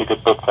would be a really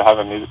good book to have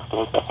in music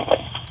stores,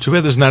 definitely. Too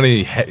bad there's not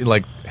any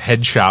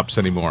head shops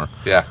anymore.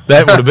 Yeah,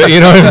 that would have been.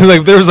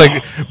 There was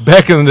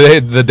back in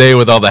the day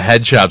with all the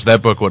head shops,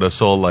 that book would have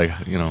sold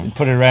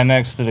Put it right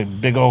next to the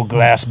big old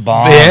glass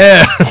bomb.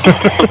 Yeah,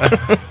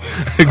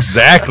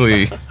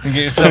 exactly. You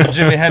get yourself a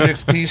Jimi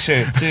Hendrix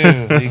T-shirt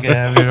too. You can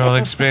have your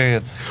whole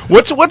experience.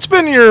 What's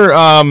been your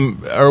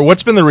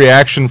what's been the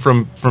reaction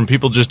from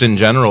people just in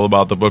general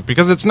about the book?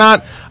 Because it's not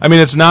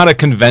a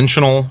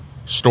conventional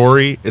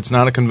story. It's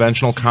not a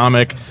conventional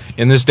comic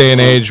in this day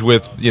and age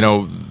with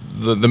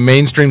the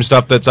mainstream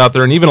stuff that's out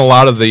there, and even a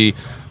lot of the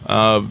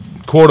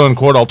quote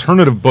unquote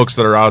alternative books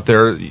that are out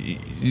there.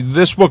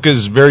 This book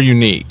is very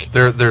unique.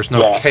 There's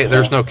no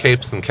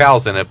capes and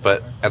cows in it,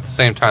 but at the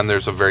same time,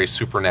 there's a very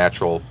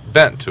supernatural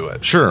bent to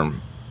it. Sure.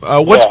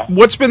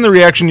 What's been the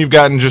reaction you've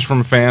gotten just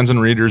from fans and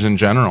readers in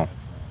general?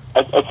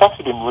 It's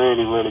actually been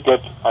really, really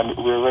good. And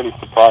we're really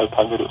surprised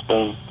how good it's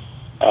been.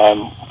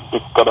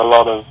 We've got a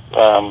lot of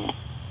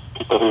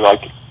people who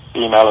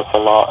email us a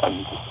lot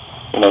and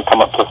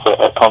come up to us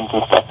at cons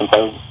and stuff and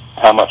say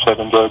how much they've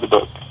enjoyed the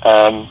book.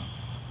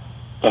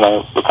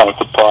 We're kind of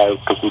surprised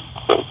because we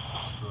sort of,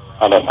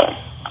 I don't know,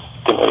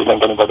 didn't really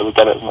think anybody would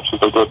get it as much as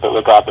they did, but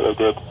we're glad that they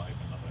did.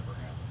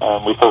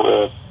 We thought we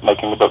were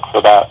making the book for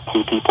about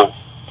 2 people,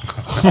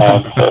 so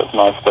it's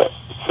nice that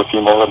it's a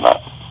few more than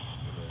that.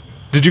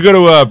 Did you go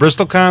to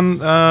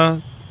BristolCon?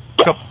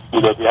 Yeah,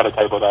 we did. We had a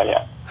table there,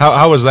 yeah.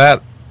 How was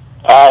that?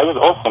 It was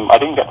awesome. I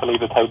didn't get to leave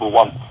the table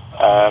once.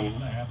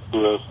 We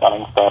were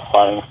selling stuff,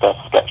 signing stuff,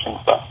 sketching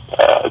stuff.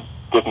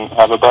 Didn't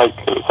have a break.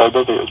 It was so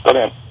busy. It was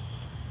brilliant.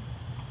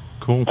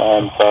 Cool.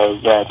 So,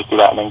 yeah, just do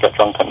that and then get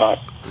drunk at night.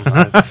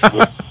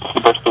 It's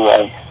the Bristol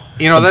way.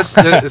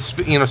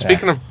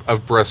 Speaking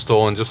of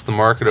Bristol and just the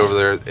market over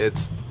there,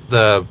 it's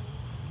the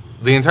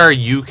entire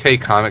UK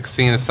comic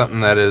scene is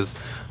something that is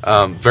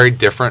very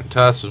different to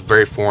us. It's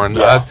very foreign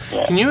to us.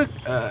 Yeah. Can you?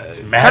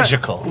 It's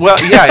magical. Well,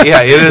 yeah,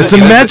 it is. It's a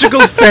magical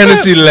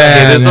fantasy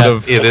land.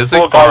 It is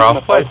a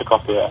far-off place.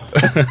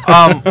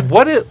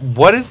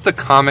 What is the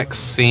comic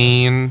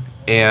scene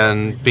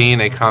and being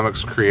a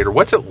comics creator?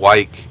 What's it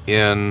like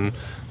in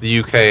the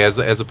UK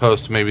as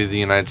opposed to maybe the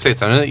United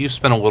States? I know that you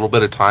spent a little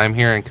bit of time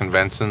here in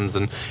conventions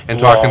and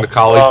talking to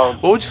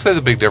colleagues. What would you say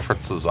the big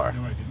differences are?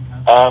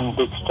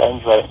 The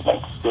exchange rate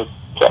makes the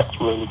checks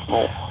really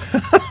small.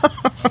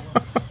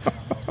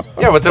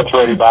 Yeah, but it's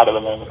really bad at the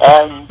moment.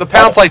 The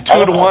pound's like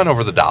 2 to 1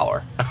 over the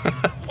dollar.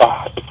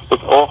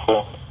 It's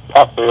awful.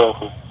 absolutely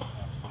awful.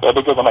 So it'd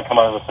be good when I come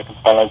over so I can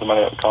spend loads of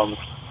money at the cons.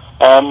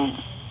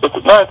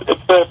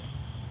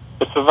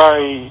 It's a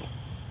very,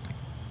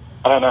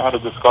 I don't know how to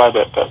describe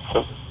it, but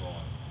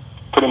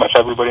pretty much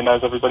everybody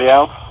knows everybody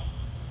else.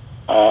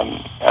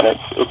 And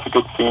it's a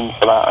good scene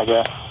for that, I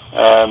guess.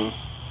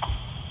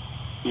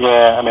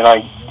 Yeah, I mean,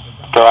 I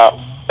go out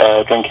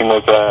drinking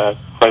with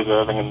Fraser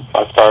Irving and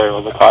Cy Stereo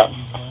all the time.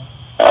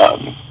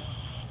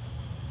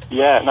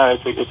 Yeah, no,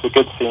 it's a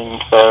good scene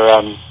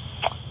for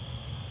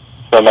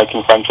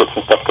making friendships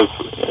and stuff, because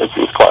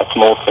it's quite a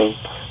small scene.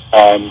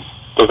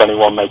 There's only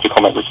one major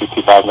comic, which is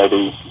 2000 AD.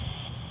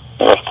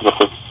 The rest of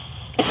us,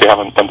 if we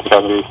haven't done 2000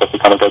 AD stuff, we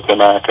kind of go to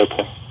America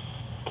to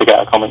get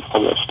our comics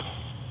published.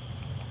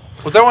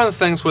 Was that one of the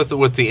things with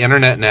the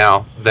internet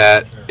now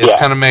that it's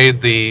kind of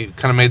made the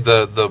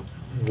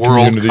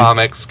world community.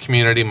 Comics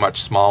community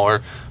much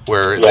smaller?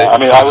 Where I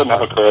mean, I wouldn't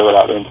have a career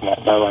without the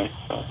internet, no way.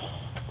 So.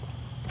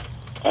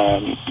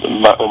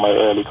 All my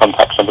early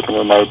contacts and everything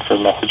were made through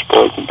message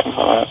boards and things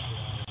like that.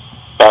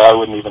 So I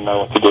wouldn't even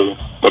know what to do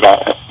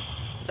without it.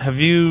 Have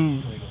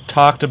you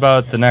talked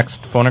about the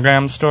next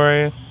Phonogram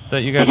story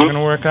that you guys are going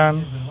to work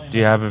on? Do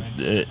you have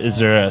is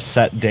there a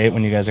set date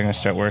when you guys are going to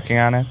start working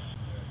on it?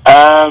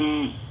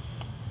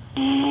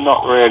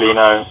 Not really,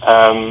 no.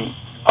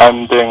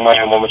 I'm doing my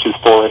own one, which is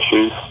 4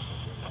 issues,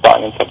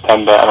 starting in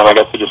September, and then I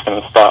guess we're just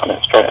going to start on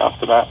it straight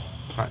after that.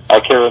 Nice.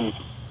 Kieran's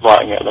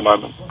writing it at the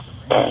moment,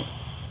 so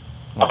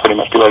I'll pretty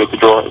much be ready to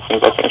draw it as soon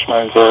as I finish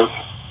my own series.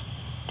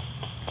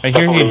 I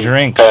hear he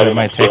drinks, so it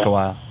might take a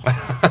while.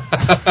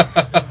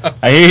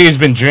 I hear he's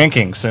been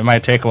drinking, so it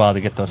might take a while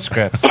to get those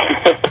scripts.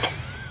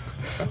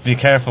 Be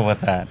careful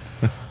with that.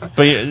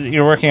 But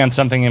you're working on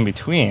something in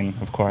between,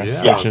 of course,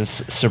 which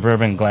is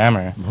Suburban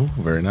Glamour. Oh,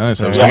 very nice.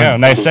 There you go.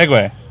 Nice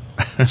segue.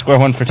 Score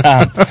one for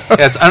Tom.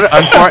 Yes,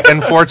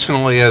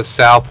 unfortunately, as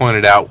Sal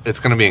pointed out, it's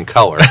going to be in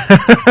color.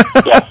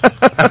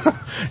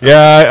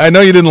 Yeah, I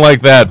know you didn't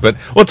like that, but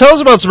well, tell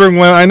us about Suburban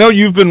Glamour. I know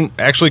you've been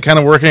actually kind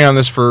of working on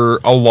this for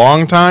a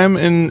long time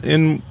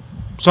in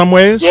some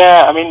ways.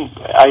 Yeah, I mean,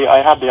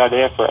 I had the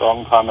idea for it a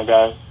long time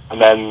ago,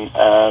 and then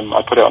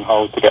I put it on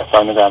hold to get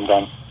Phonogram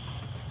done.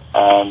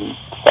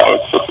 So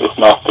it's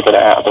nice to get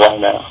it out of the way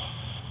now.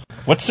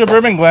 What's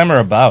Suburban Glamour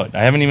about?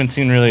 I haven't even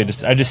seen really.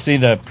 I just see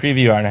the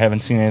preview art. I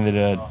haven't seen any of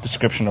the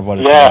description of what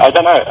it's about. I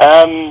don't know.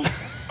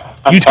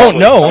 You don't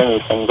know? I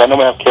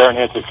normally have Kieran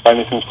here to explain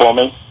these things for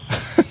me.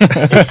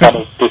 It's kind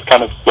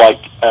of like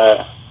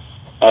I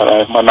don't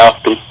know, my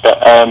mouthpiece.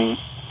 But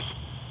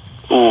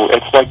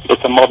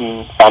it's a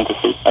modern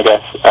fantasy, I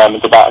guess.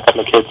 It's about a couple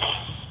of kids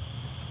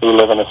who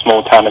live in a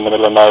small town in the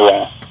middle of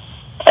nowhere,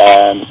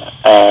 and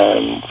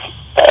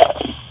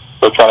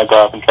they're trying to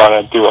grow up and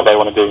trying to do what they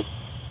want to do.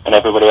 And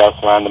everybody else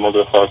around them, all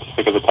the authority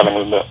figures, are telling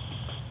them that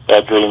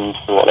their dreams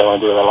for what they want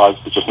to do with their lives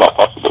is just not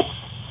possible.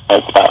 And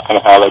it's about kind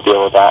of how they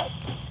deal with that.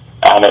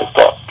 And it's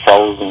got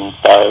trolls and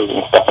fairies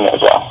and stuff in it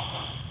as well.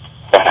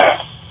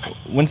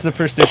 When's the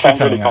first issue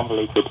coming out?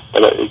 Really convoluted,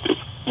 but it's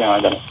I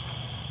don't know.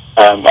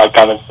 I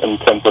kind of, in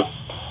terms of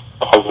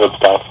the Hollywood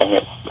style thing,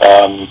 it's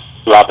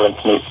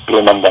Labyrinth meets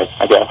Blue Monday,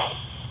 I guess.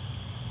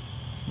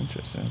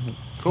 Interesting.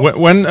 Cool.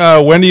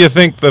 When do you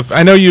think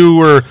I know you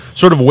were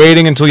sort of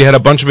waiting until you had a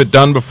bunch of it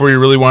done before you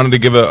really wanted to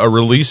give a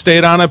release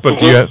date on it, but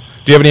do you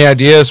have any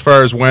idea as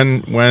far as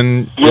when?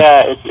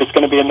 Yeah, it's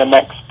going to be in the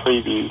next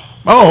previews.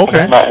 Oh,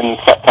 okay. In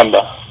September.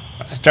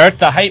 Start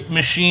the hype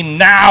machine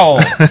now.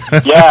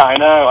 Yeah, I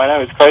know,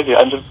 it's crazy.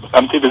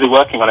 I'm too busy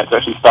working on it to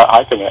actually start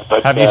hyping it.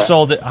 But have you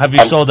sold it? Have you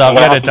sold out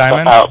yet at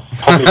Diamond?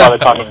 Probably by the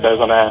time it goes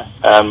on air,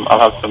 I'll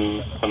have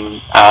some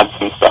ads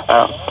and stuff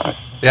out. So.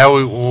 Yeah,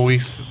 we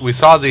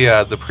saw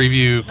the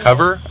preview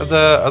cover of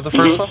the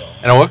first one,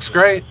 and it looks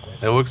great.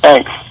 Thanks.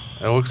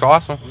 It looks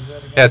awesome.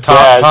 Yeah,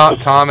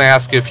 Tom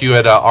asked if you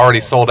had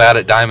already sold out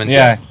at Diamond.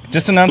 Yeah,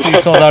 just announce that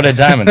you sold out at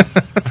Diamond.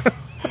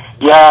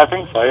 Yeah, I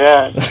think so.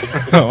 Yeah.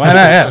 Why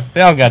not? Yeah, they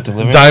all got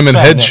delivered. Diamond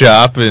Head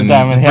Shop in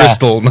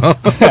Bristol. No.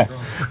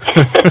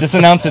 Just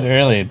announce it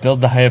early.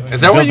 Build the hype. Is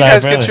that where you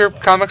guys get your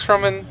comics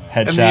from in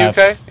the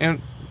UK?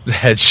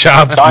 Head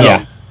Shops.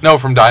 Diamond. No,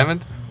 from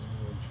Diamond.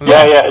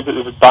 Yeah, it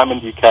was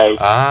Diamond UK.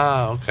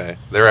 Ah, okay.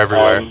 They're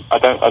everywhere. I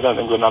don't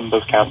think the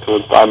numbers count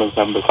towards Diamond's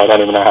numbers, so I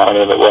don't even know how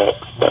any of it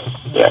works. But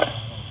yeah.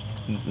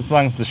 As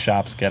long as the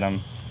shops get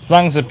them, as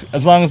long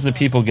as the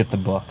people get the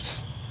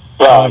books.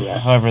 Well,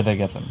 however they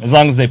get them, as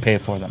long as they pay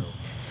for them.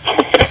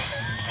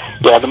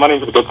 Yeah, the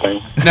money's a good thing.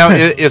 Now,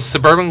 is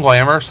Suburban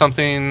Glamour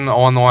something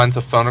along the lines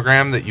of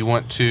Phonogram that you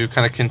want to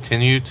kind of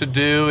continue to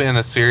do in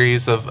a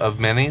series of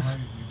minis?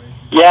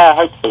 Yeah,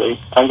 hopefully.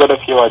 I've got a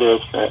few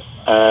ideas for it.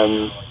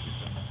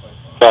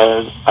 So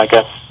I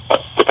guess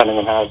depending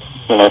on how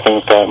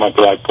things go, it might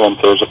be like one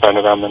series of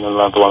Phonogram, then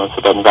another one of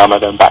Suburban Glamour,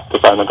 then back to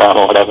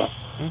Phonogram or whatever.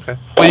 Okay.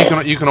 Well,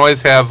 you can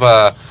always have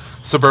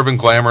Suburban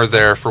Glamour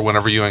there for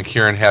whenever you and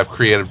Kieran have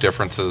creative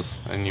differences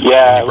and you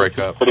break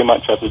up. Pretty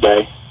much every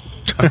day.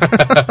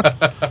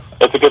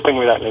 It's a good thing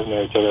we don't live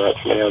near each other.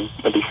 Actually,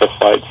 there'd be fist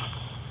fights.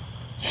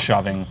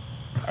 Shoving.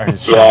 Or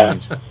his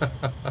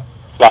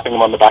slapping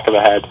him on the back of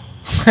the head.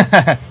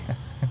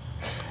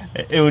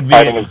 It would be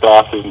hiding his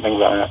glasses and things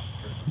like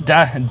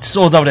that.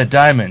 Sold out at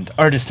Diamond.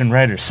 Artist and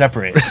writer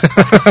separate.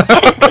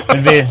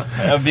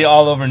 It would be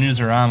all over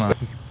Newsarama.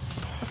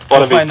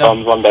 One of these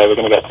times, one day, we're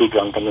going to get too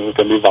drunk and then there's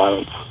going to be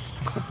violence.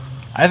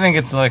 I think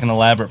it's like an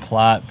elaborate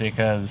plot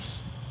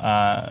because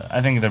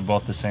I think they're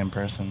both the same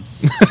person.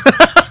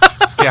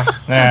 Yeah.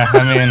 Yeah,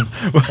 I mean...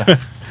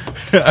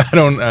 I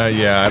don't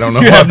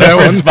know about that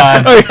one.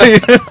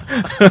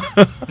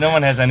 No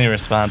one has any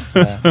response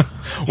to that.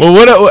 Well,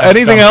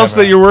 anything else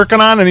that you're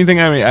working on? Anything?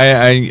 I mean,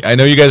 I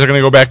know you guys are going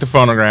to go back to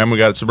Phonogram. We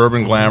got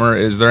Suburban Glamour.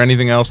 Is there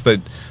anything else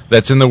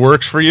that's in the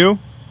works for you?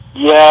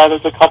 Yeah,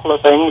 there's a couple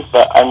of things,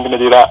 but I'm going to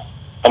do that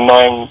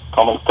annoying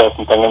comics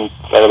person thing and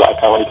say that I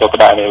can't really talk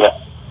about any of it.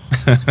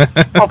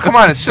 Oh, come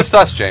on, it's just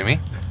us, Jamie.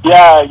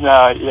 Yeah,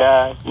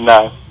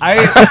 no.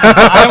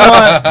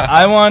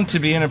 I want to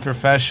be in a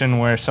profession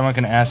where someone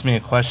can ask me a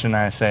question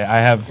and I say, I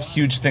have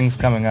huge things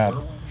coming up,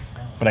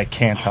 but I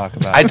can't talk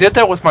about it. I did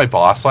that with my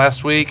boss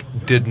last week.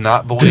 Did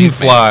not believe Didn't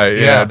fly.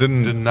 me. Yeah, did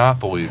not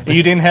believe me.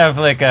 You didn't have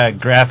like a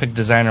graphic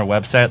designer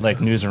website like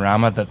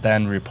Newsarama that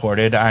then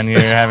reported on you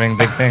having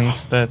big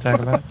things to talk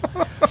about?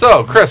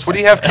 So, Chris, what do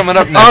you have coming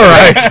up next? All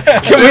right.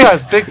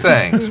 Big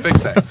things.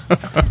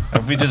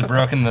 Have we just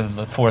broken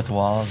the fourth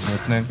wall of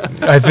listening?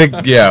 I think,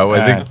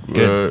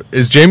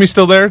 is Jamie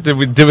still there? Did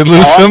we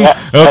lose him?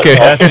 Yeah. Okay.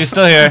 Yes, she's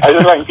still here. I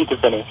just waiting for you to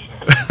finish.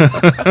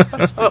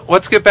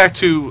 Let's get back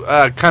to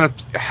kind of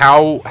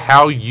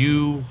how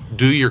you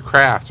do your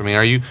craft. I mean,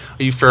 are you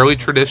fairly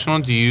traditional?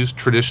 Do you use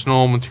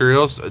traditional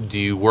materials? Do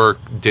you work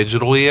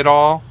digitally at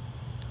all?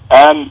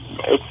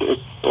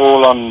 It's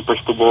all on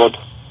Bristol board.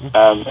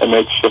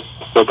 Image,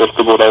 so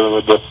Bristol board over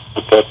with the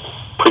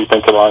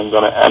pre-printed lines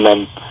on it, and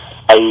then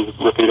I use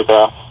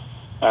repeatograph,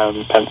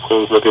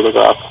 pencils,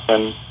 repeatographs,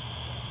 and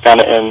scan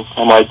it in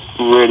on my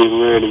really,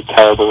 really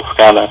terrible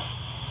scanner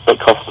that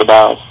costs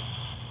about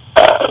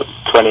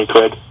 20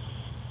 quid,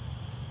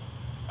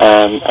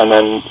 and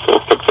then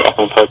sort of fix it up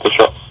on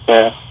Photoshop.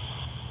 Yeah,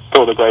 put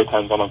all the grey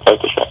tones on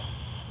Photoshop,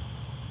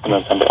 and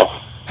then send it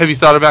off. Have you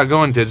thought about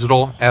going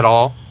digital at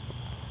all?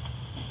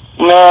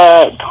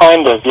 No,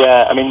 kind of.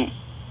 Yeah, I mean,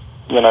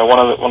 you know,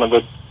 one of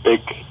the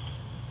big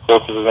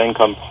sources of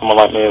income for someone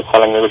like me is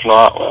selling the original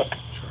artwork,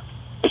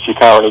 which you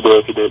can't really do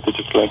if you do it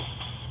digitally.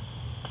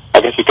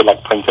 I guess you could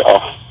like print it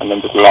off and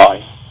then just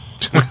lie.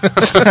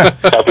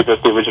 Tell people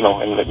it's the original,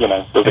 and you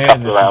know, there's a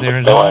couple around,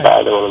 but don't worry about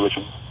it, they're all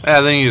original.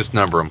 Yeah, then you just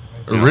number them.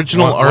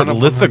 Original art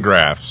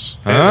lithographs.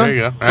 Huh? Yeah, there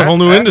you go. It's a whole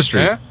new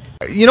industry. Yeah.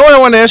 You know what I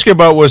wanted to ask you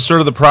about was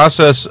sort of the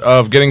process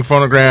of getting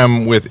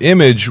Phonogram with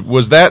Image.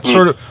 Was that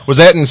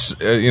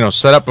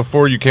set up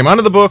before you came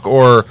onto the book,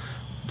 or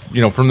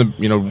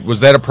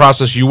was that a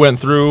process you went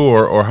through,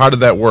 or how did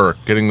that work,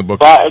 getting the book?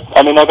 Well,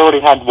 I mean, I'd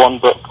already had one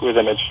book with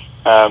Image,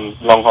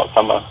 Long Hot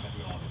Summer,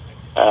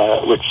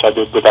 which I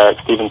did with Eric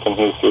Stevenson,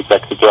 who's the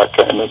executive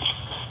director at Image.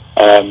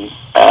 And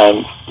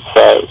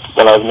so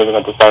when I was moving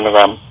on to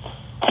Phonogram,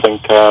 I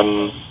think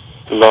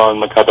Lauren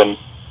McCubbin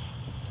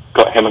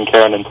got him and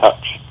Kieran in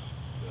touch,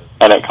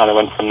 and it kind of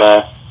went from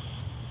there.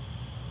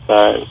 So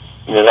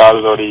I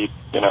was already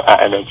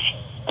at Image,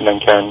 and then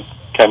Kieran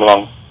came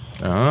along.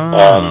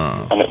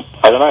 And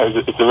I don't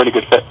know, it's a really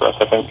good fit for us,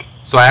 I think.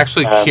 So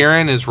actually,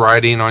 Kieran is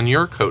riding on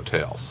your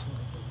coattails.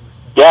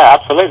 Yeah,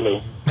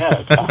 absolutely.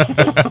 Yeah,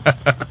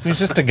 he's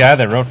just a guy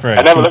that wrote for.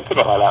 I never looked at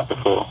it like that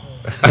before.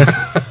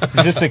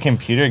 He's just a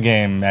computer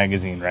game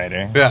magazine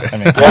writer. Yeah. I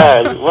mean,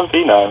 yeah. What does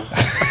he know?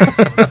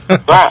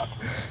 Crap.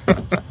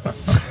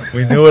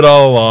 We knew it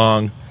all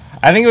along.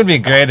 I think it would be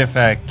great if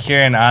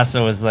Kieran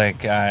also was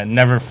like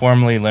never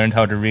formally learned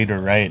how to read or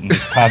write and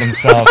just taught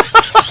himself.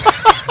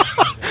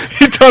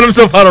 He taught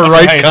himself how to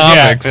write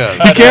comics. Yeah.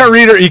 He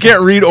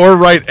can't read or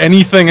write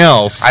anything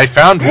else. I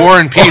found War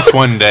and Peace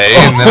one day,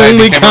 and then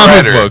only I became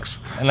comic a writer. books.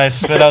 And I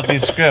spit out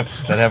these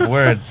scripts that have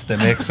words that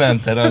make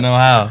sense. I don't know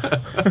how.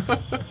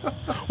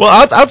 Well,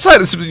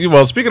 outside of,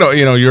 speaking of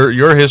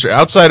your history,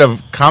 outside of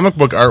comic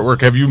book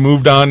artwork, have you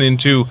moved on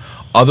into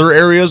other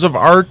areas of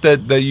art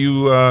that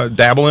you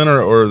dabble in,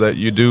 or that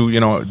you do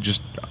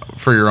just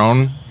for your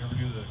own?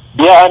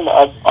 Yeah,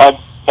 I've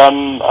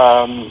done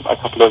a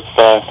couple of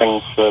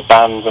things for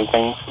bands and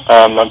things.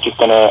 I've just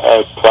done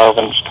a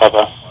 12-inch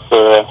cover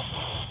for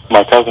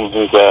my cousin,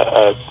 who's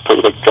a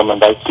pretty big drum and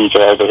bass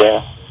DJ over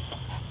here.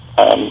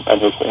 And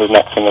his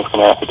next thing is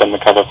coming out. I've done the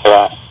cover for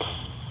that.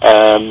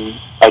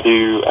 I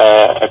do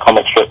a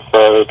comic strip for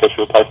the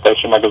official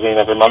PlayStation magazine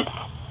every month,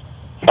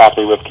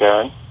 sadly with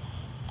Kieran.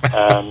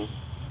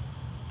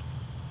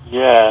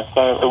 Yeah,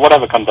 so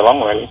whatever comes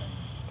along, really.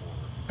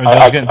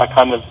 I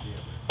kind of,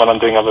 when I'm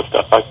doing other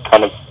stuff, I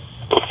kind of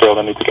feel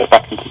I need to get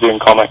back into doing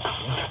comics.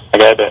 I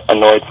get a bit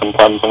annoyed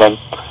sometimes, and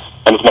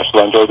as much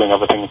as I enjoy doing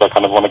other things, I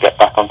kind of want to get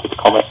back onto the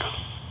comics.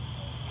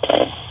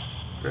 So.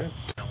 Great.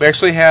 We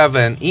actually have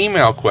an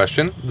email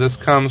question. This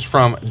comes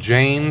from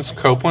James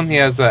Copeland. He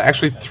has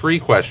actually 3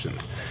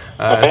 questions.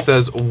 Okay. It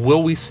says,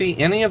 will we see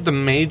any of the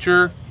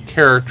major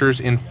characters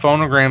in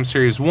Phonogram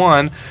Series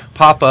 1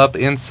 pop up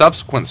in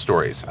subsequent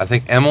stories. I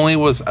think Emily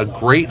was a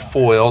great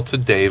foil to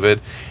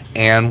David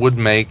and would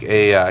make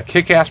a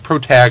kick-ass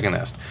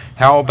protagonist.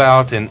 How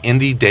about an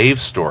Indy Dave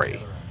story?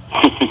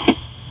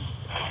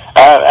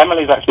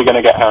 Emily's actually going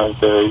to get her own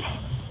series.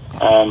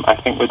 I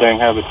think we're doing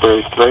her with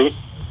Series 3.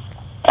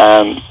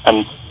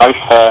 And both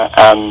her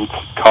and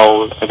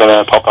Cole are going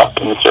to pop up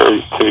in the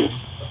Series 2.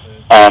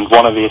 And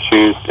one of the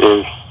issues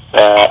is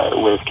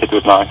with Kid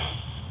with Knife.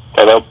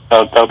 So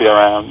they'll be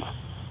around.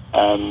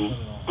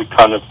 We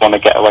kind of want to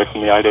get away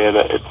from the idea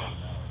that it's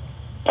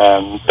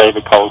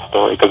David Cole's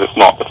story, because it's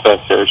not the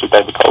first series with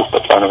David Cole,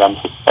 but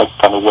Phonogram's a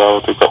kind of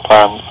world we've got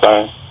planned.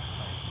 So,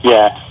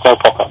 yeah, they'll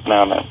pop up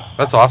now and then.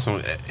 That's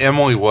awesome.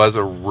 Emily was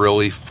a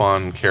really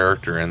fun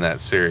character in that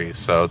series,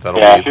 so that'll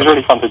be she's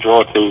really fun to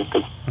draw too,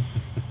 because,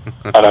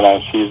 I don't know,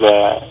 she's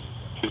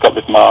got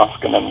this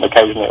mask, and then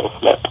occasionally it'll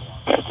flip.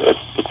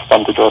 It's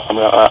fun to draw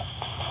something like that,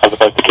 as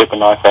opposed to Kid with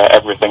Knife, where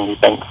everything he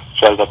thinks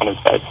shows up on his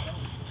face.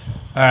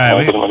 All right.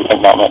 He doesn't really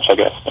think that much, I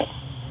guess, but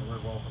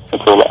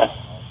it's all there.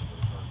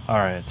 All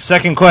right.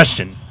 Second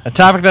question. A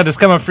topic that has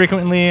come up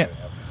frequently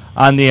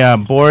on the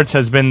boards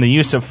has been the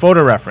use of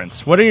photo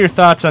reference. What are your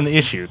thoughts on the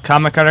issue?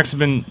 Comic Artists have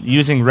been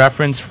using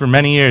reference for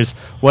many years.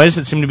 Why does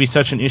it seem to be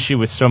such an issue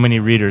with so many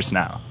readers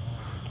now?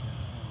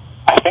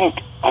 I think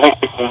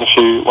it's an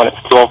issue when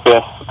it's too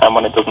obvious and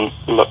when it doesn't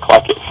look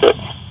like it fits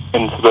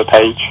into the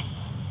page.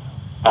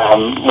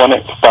 When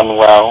it's done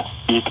well,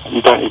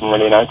 you don't even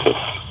really notice.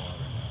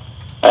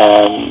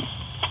 I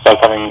was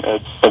having a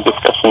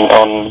discussion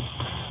on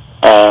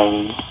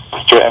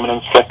Stuart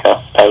Eminem's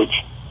Flickr page.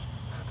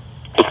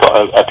 He's got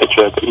a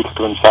picture that he took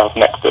of himself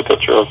next to a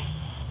picture of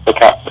the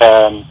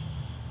I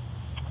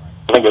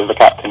think it was the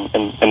captain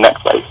in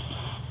Nextwave,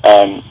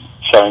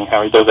 showing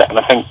how he does it. And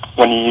I think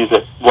when you use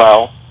it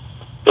well,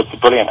 it's a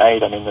brilliant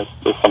aid. I mean,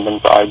 there's some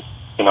things that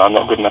I'm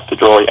not good enough to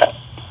draw yet,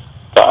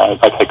 but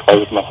I take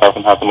photos of myself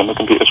and have them on the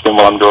computer screen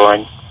while I'm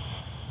drawing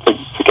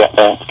to get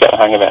the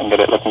hang of it and get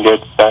it looking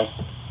good. So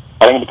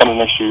I think it becomes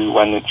an issue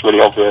when it's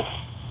really obvious,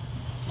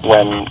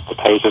 when the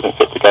page doesn't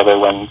fit together,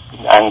 when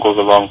angles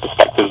are wrong,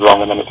 perspectives are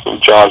wrong, and then it sort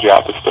of jars you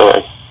out of the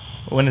story.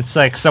 When it's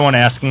like someone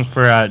asking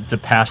for to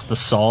pass the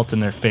salt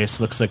and their face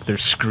looks like they're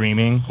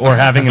screaming or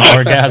having an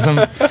orgasm.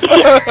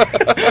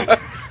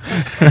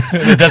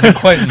 It doesn't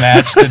quite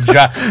match.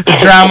 The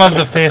drama of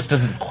the face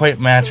doesn't quite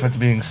match what's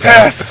being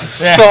said.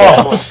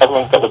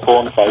 Everyone's got the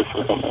porn face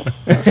or something.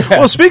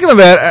 Well, speaking of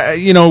that,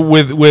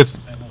 with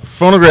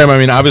Phonogram, I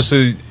mean,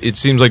 obviously it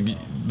seems like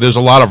there's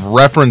a lot of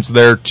reference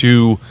there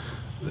to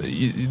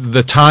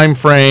the time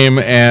frame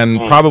and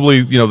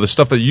probably the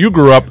stuff that you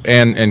grew up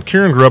and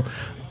Kieran grew up.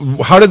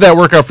 How did that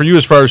work out for you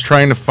as far as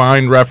trying to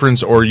find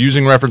reference or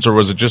using reference, or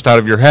was it just out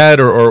of your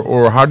head,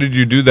 or how did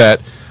you do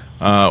that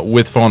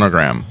with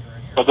Phonogram?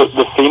 Well,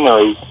 the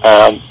scenery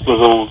was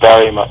all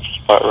very much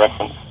about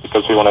reference,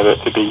 because we wanted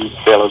it to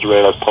feel as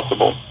real as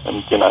possible.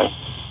 And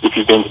if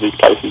you've been to these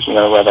places, you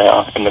know where they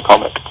are in the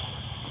comic.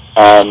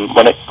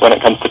 When it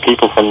comes to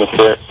people from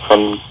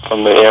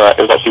the era,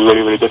 it was actually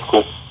really, really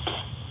difficult.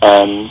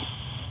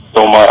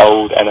 All my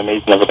old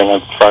enemies and everything,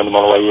 I've thrown them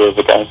all away years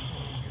ago.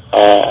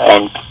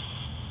 And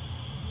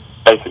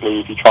basically,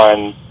 if you try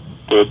and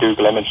do a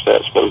Google image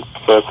search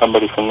for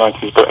somebody from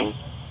 90s Britain,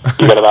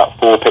 you get about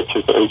 4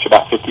 pictures that are each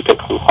about 50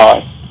 pixels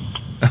high.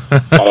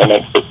 And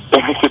it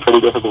makes it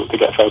pretty difficult to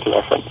get photo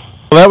reference.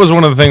 Well, that was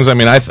one of the things, I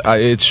mean,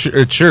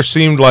 it sure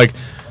seemed like,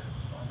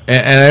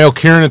 and I know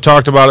Kieran had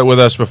talked about it with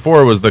us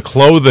before, was the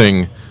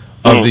clothing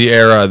of the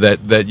era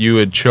that you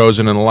had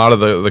chosen, and a lot of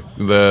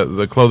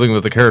the clothing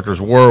that the characters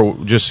wore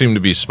just seemed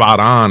to be spot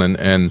on,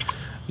 and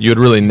you had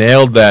really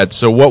nailed that.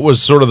 So what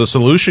was sort of the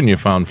solution you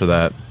found for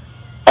that?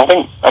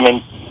 I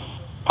mean,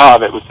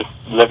 part of it was just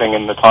living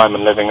in the time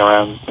and living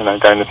around,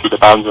 going to see the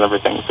bands and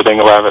everything, so being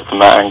aware of it from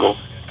that angle.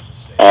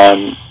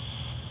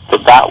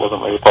 But that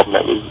wasn't really a problem.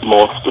 It was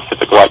more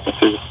specific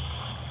likenesses,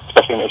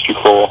 especially in issue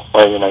 4,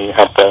 where you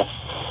had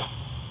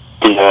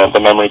the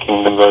Memory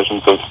Kingdom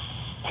versions of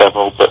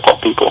several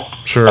Britpop people.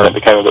 Sure. And it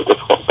became a bit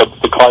difficult. But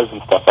the clothes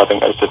and stuff, I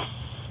think it was just,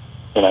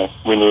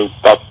 we knew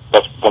that's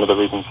one of the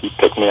reasons he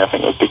picked me. I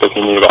think it was because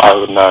he knew that I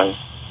would know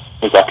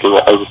exactly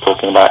what I was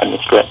talking about in the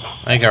script.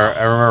 I think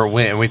I remember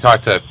when we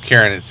talked to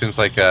Kieran, it seems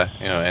like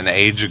an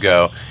age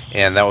ago,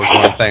 and that was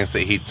one of the things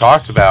that he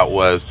talked about,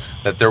 was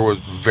that there was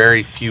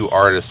very few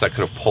artists that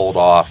could have pulled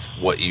off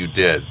what you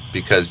did,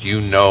 because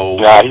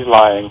Nah, he's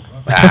lying.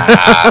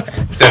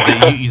 Said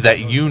that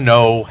you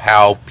know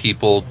how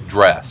people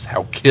dress,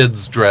 how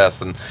kids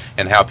dress, and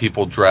how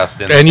people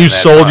dressed. And you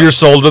sold your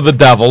soul to the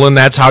devil, and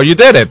that's how you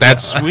did it.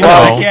 That's we know.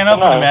 I can't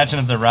help but imagine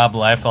if the Rob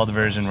Liefeld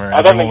version where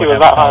I don't think it was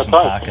that high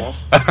price.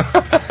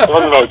 It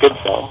wasn't a very good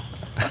film.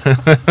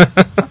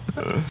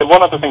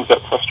 One of the things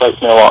that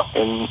frustrates me a lot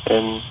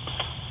in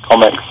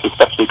comics,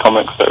 especially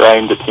comics that are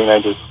aimed at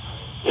teenagers,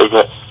 is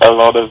that a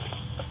lot of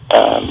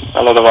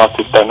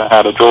artists don't know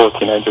how to draw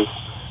teenagers.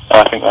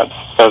 And I think that's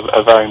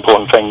a very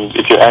important thing.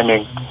 If you're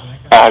aiming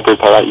at a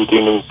group like that, you do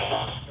need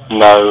to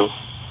know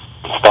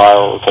the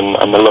styles and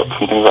the looks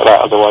and things like that.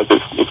 Otherwise,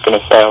 it's going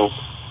to fail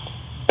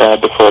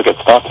before it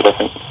gets started, I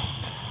think.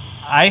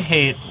 I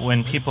hate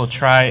when people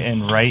try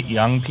and write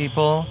young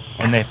people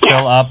and they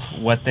fill up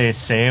what they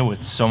say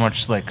with so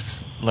much like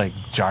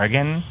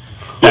jargon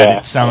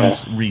that it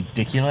sounds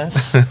ridiculous.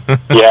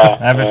 Yeah.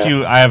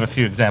 I have a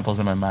few examples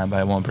in my mind, but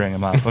I won't bring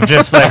them up. Of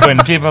just like when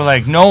people are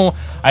like, no,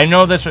 I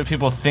know that's what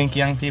people think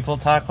young people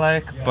talk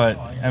like, but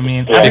I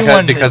mean,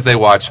 because they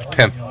watch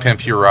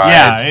Pimp Your Ride.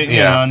 Yeah,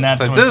 you know, and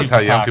that's so what this is how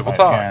young people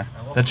talk. Yeah.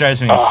 That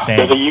drives me insane.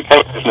 There's a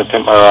UK version of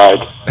Pimp My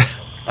Ride.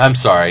 I'm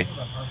sorry.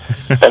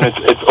 And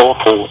it's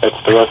awful.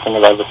 It's the worst thing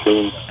I've ever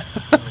seen.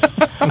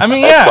 I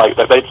mean, yeah. It's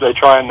like they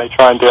try and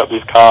do up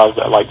these cars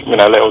that are like, you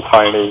know, little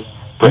tiny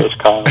British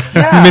cars.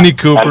 Yeah. Mini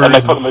Coopers. And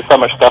they put them with so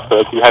much stuff that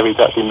it's too heavy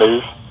to actually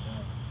move.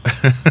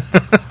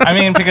 I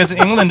mean, because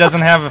England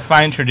doesn't have a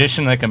fine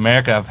tradition like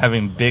America of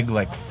having big,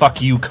 like,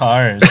 fuck you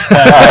cars.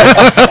 I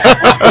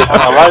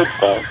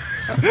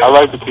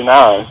rode between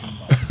hours.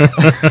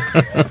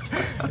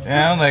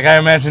 Yeah, like, I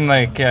imagine,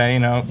 like, you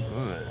know,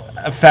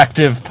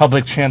 effective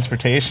public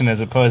transportation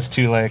as opposed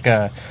to, like,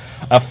 a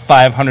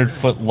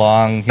 500-foot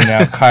long, you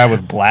know, car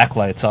with black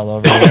lights all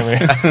over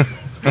it.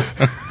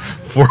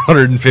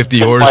 450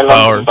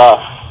 horsepower.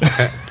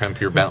 Pimp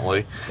your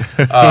Bentley.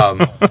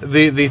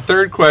 The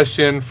third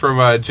question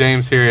from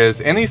James here is,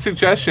 any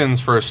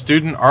suggestions for a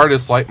student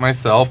artist like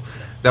myself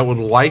that would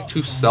like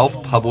to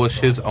self-publish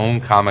his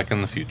own comic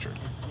in the future?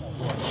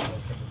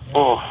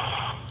 Oh,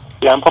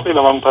 yeah, I'm probably the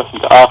wrong person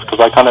to ask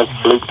because I kind of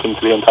fluked into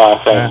the entire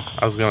thing. Yeah,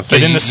 I was going to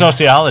say... Get into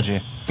sociology.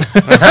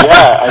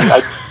 Yeah,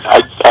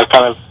 I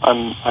kind of, I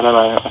don't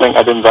know, I think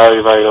I've been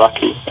very, very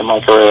lucky in my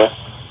career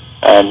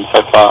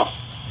so far.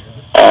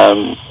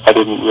 I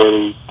didn't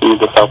really do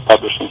the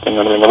self-publishing thing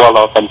or anything. There were a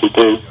lot of friends who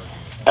do,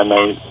 and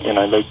they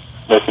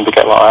seem to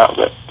get a lot out of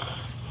it.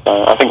 So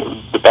I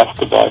think the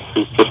best advice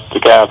is just to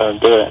get out there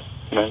and do it.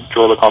 You know,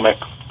 draw the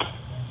comics,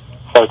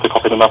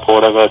 photocopy them up or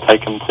whatever,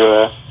 take them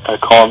to a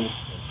con,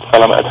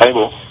 sell them at a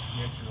table.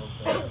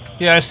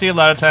 Yeah, I see a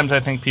lot of times. I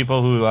think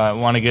people who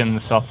want to get in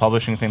the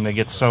self-publishing thing, they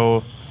get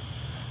so.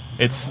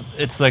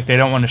 It's like they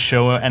don't want to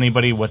show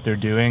anybody what they're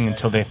doing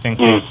until they think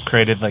they've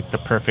created like the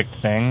perfect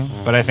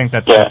thing. But I think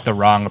that's like the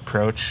wrong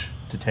approach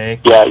to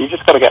take. Yeah, you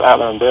just got to get out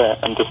there and do it,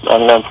 and just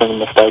learn from the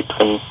mistakes,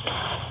 and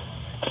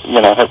you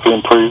know, hopefully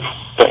improve.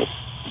 But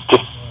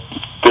just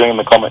doing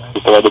the comics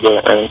is the way to do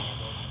it, really.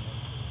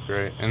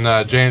 Great. And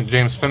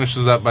James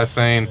finishes up by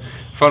saying,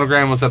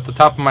 Phonogram was at the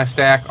top of my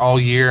stack all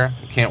year.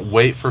 Can't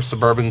wait for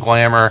Suburban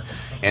Glamour.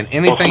 And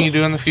anything you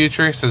do in the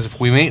future, he says, if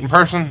we meet in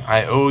person,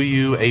 I owe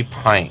you a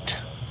pint.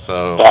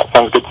 So that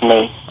sounds good to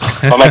me.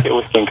 I'll make it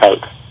whiskey and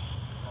coke.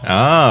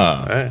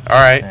 Ah.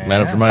 All right.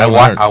 Man after my I own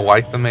heart.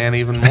 like the man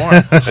even more.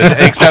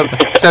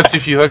 except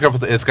if you hook up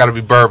with it's got to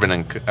be bourbon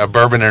and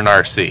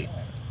RC.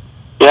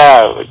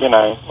 Yeah, you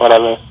know,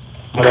 whatever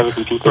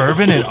people.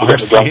 Bourbon and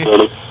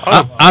RC.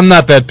 I'm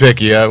not that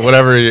picky.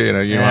 Whatever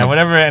you want.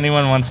 Whatever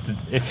anyone wants to.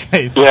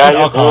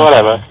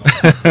 Whatever.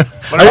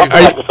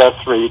 Like the first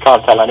three, you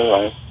can't tell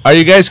anyway. Are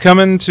you guys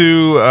coming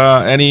to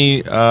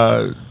any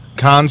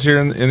cons here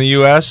in the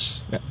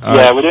U.S.?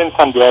 Yeah, we're doing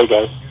San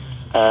Diego.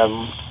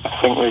 I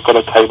think we've got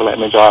a table at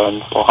Image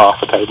Island, or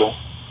half a table,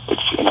 which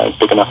is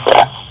big enough for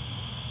us.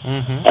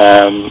 Mm-hmm.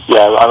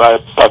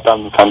 I've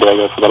done San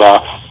Diego for the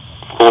last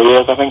 4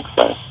 years, I think.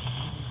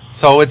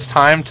 So it's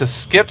time to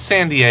skip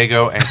San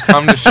Diego and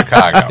come to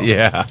Chicago.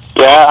 Yeah.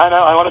 Yeah, I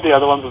know. I want to do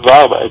other ones as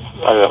well, but I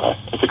don't know.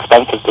 It's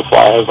expensive to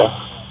fly over.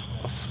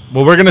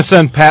 Well, we're going to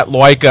send Pat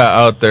Loika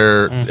out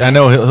there. Mm-hmm. I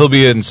know he'll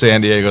be in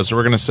San Diego, so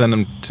we're going to send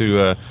him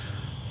to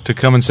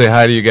come and say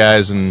hi to you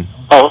guys. And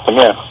awesome,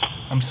 yeah.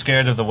 I'm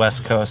scared of the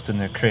West Coast and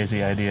their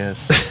crazy ideas.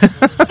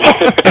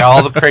 Yeah,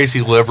 all the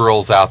crazy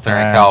liberals out there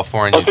in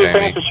California, Jamie.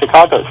 Jamie. To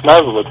Chicago, it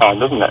snows all the time,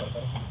 doesn't it?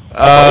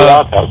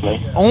 Tells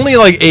me. Only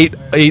like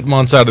 8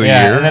 months out of the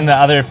year. And then the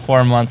other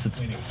 4 months, it's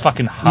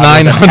fucking hot.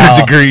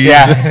 900 degrees.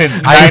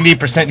 Yeah,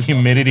 90%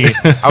 humidity.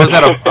 I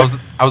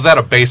was at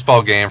a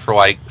baseball game for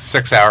like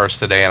 6 hours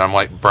today, and I'm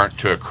like burnt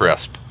to a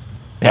crisp.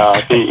 It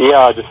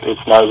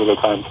snows all the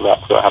time, so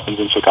that's what happens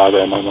in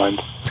Chicago in my mind.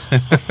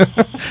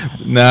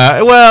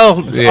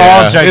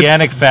 All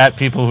gigantic fat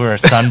people who are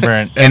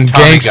sunburnt and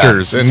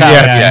gangsters and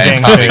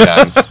Tommy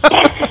guns.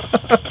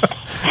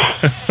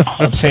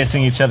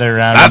 Chasing each other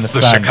around That's in the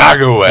sun. That's the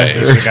Chicago way.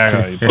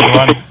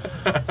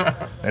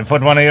 They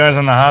put one of yours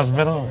in the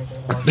hospital.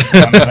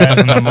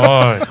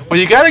 Well,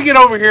 you got to get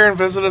over here and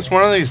visit us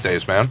one of these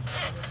days, man.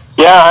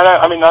 Yeah, I know.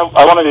 I mean, I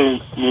want to do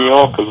New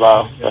York as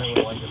well.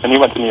 And you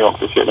went to New York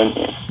this year, didn't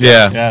you?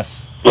 Yeah.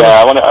 Yes.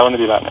 Yeah, I want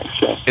to do that next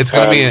year. It's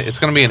going to be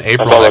in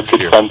April next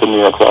year. I've got friends in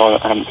New York that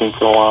I haven't seen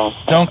for a while.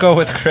 Don't go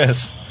with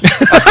Chris.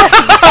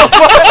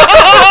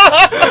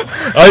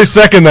 I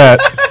second that.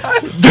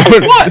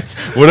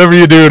 What? Whatever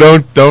you do,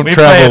 don't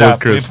travel with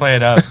Chris. We play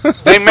it up.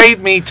 They made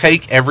me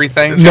take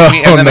everything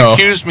and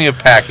accused me of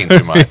packing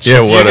too much.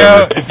 Yeah,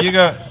 whatever. If you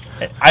go,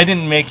 I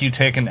didn't make you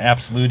take an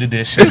Absolute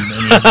Edition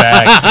in your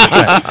bag.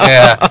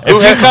 Yeah. If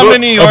you come to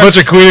New York, a bunch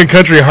of Queen and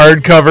Country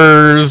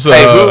hardcovers.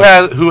 Hey,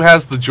 who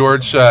has the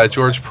George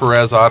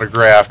Perez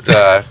autographed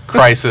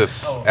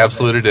Crisis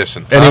Absolute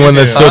Edition? Anyone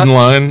that stood in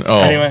line?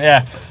 Oh. Anyway,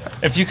 yeah.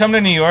 If you come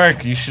to New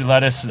York, you should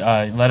let us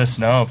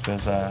know,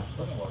 because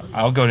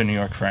I'll go to New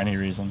York for any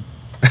reason.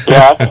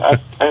 Yeah,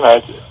 I know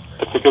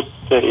it's a good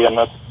city, and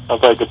that's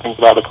very good things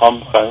about the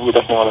con. So we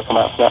definitely want to come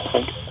out for that, I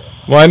think.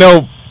 Well, I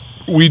know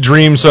we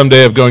dream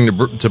someday of going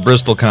to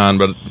BristolCon,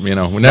 but we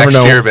never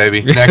know. Next year,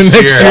 baby. Next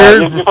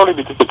year. You'll probably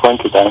be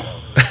disappointed though.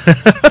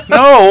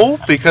 No,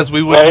 because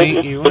we would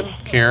meet you and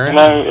Karen.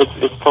 No,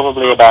 it's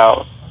probably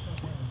about,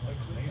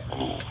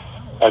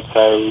 I'd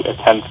say, a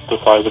tenth the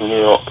size of New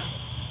York.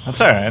 That's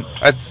all right.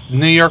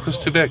 New York was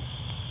too big.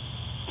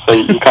 So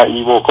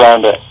you walk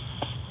around it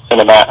in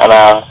an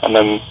hour, and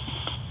then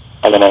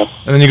I don't know.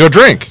 And then you go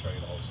drink.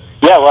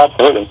 Yeah, well,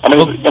 absolutely. I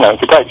mean,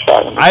 it's a great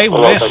show. And I a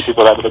lot wish of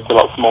people there, but it's a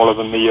lot smaller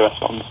than the US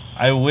ones.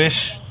 I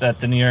wish that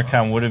the New York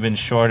Con would have been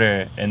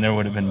shorter and there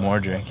would have been more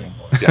drinking.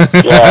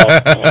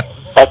 Yeah.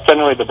 That's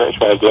generally the British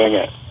way of doing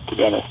it, to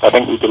be honest. I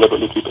think we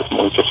deliberately keep it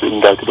small just so we can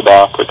go to the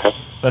bar quicker.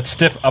 That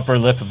stiff upper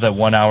lip of the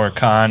 1 hour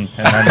con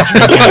and then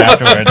drinking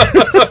afterwards.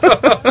 You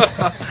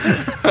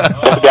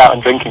have to be out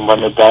and drinking by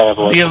midday,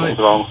 otherwise something's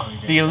wrong.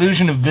 The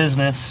illusion of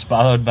business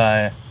followed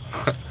by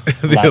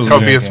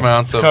copious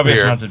amounts of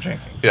beer. Amounts of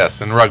drinking.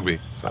 Yes, and rugby.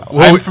 So.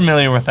 I'm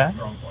familiar with that.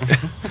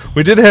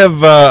 We did have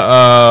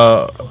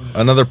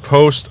another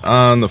post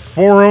on the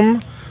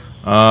forum.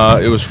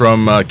 It was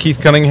from Keith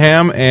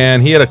Cunningham,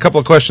 and he had a couple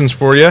of questions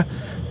for you.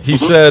 He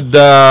said,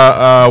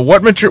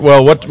 "What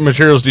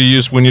materials do you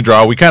use when you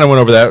draw?" We kind of went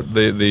over that.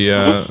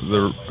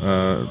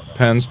 The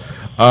pens.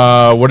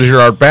 What is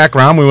your art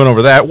background? We went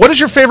over that. What is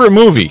your favorite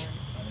movie?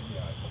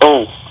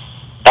 Oh,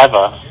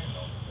 ever.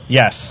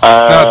 Yes.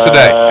 No,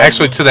 today.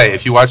 Actually, today.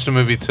 If you watched a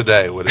movie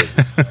today, what is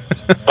it?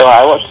 Well,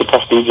 I watched The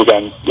Prestige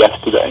again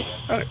yesterday.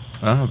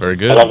 Oh, very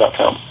good. I love that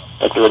film.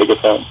 It's a really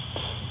good film.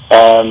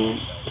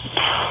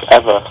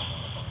 Ever.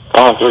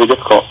 Oh, it's really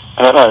difficult.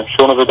 I don't know.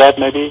 Shaun of the Dead,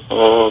 maybe?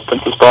 Or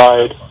Princess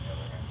Bride.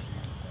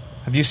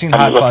 Have you seen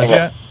Hot Fuzz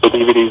yet? The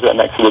DVDs that are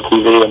next to the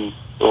TV, and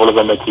all of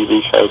them are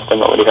TV shows. They're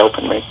not really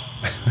helping me.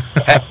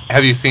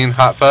 Have you seen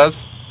Hot Fuzz?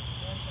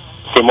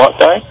 Seen what,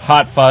 sorry?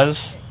 Hot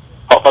Fuzz.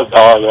 Hot Fuzz?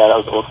 Oh, yeah, that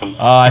was awesome.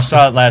 I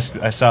saw it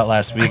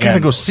last weekend. I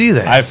gotta go see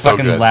that. I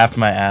fucking laughed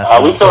my ass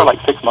off. We saw it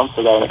like 6 months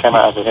ago, and it came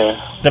out over here.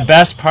 The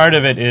best part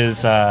of it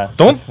is...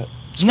 Don't...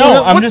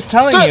 No, I'm just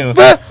telling you.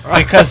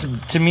 Because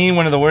to me,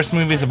 one of the worst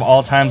movies of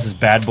all times is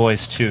Bad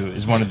Boys 2.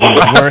 Is one of the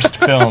worst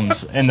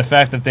films. And the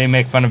fact that they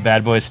make fun of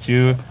Bad Boys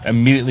 2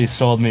 immediately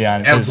sold me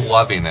on it. I was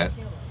loving it.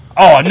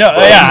 Oh, no,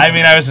 yeah, I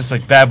mean, I was just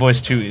like, Bad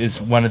Boys 2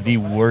 is one of the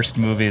worst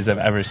movies I've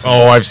ever seen.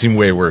 Oh, I've seen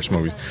way worse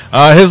movies.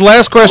 His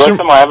last question... The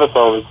worst one I ever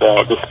saw was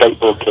The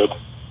Skateboard Kid.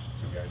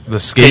 The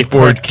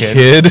Skateboard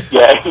Kid?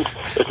 Yeah,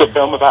 it's a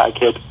film about a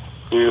kid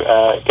who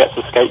gets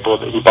a skateboard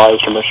that he buys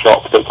from a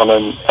shop that's on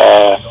a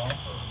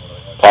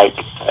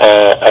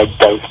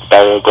ghost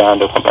burial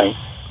ground or something,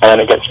 and then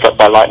it gets struck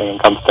by lightning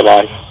and comes to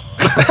life.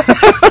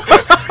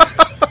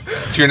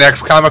 It's your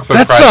next comic book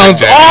that project.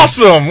 Sounds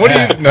awesome! What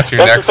do you... It's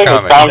your next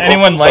comic. Does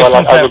anyone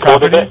license that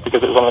recorded property? it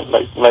because it was on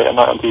late at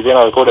night on TV, and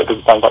I recorded it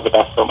because it sounds like the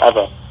best film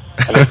ever.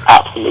 And it's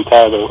absolutely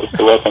terrible. It's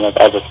the worst thing I've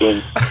ever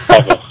seen,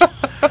 ever.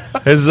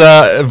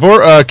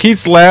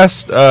 Keith's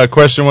last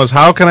question was,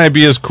 how can I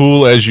be as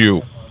cool as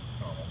you?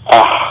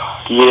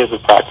 Years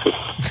of practice.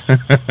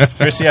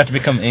 First you have to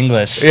become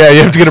English. Yeah,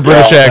 you have to get a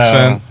British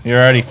accent. You're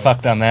already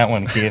fucked on that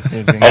one, Keith.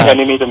 And then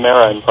you need a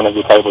mirror in front of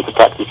your table to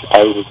practice your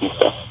poses and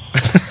stuff.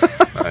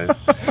 Nice.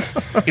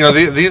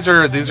 These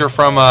are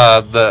from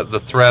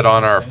the thread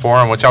on our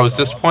forum, which I was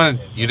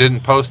disappointed you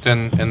didn't post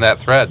in that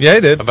thread. Yeah,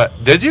 I did.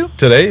 Did you?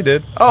 Today you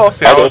did. Oh,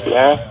 see, I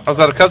was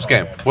at a Cubs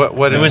game.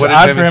 What it was did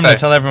odd Jimmy for him say? to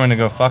tell everyone to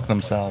go fuck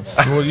themselves.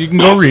 Well, you can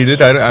go read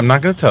it. I'm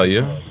not going to tell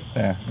you.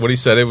 Yeah. What he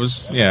said, it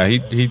was,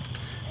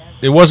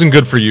 it wasn't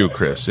good for you,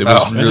 Chris. It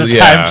was really,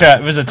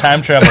 it was a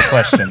time travel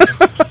question.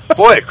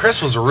 Boy, Chris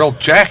was a real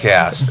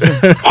jackass.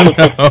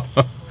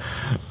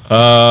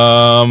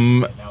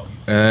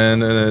 And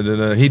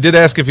he did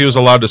ask if he was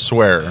allowed to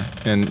swear.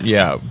 And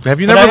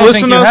have you never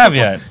listened to us? I don't think you have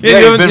yet. Yeah,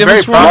 you've been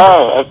very proud.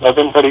 No, I've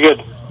been pretty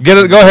good. Get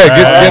it. Go ahead.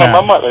 Get My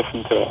mum might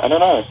listen to it. I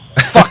don't know.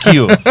 Fuck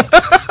you.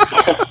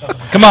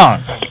 Come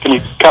on. Can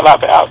you cut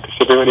that bit out? Because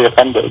she'll be really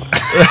offended.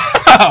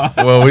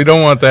 Well, we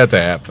don't want that to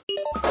happen.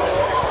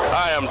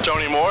 Hi, I'm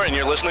Tony Moore, and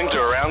you're listening to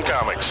Around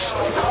Comics.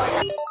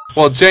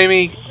 Well,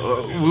 Jamie,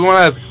 we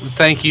want to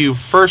thank you,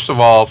 first of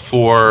all,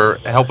 for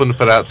helping to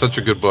put out such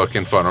a good book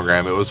in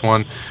Phonogram. It was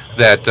one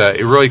that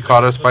it really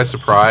caught us by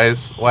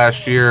surprise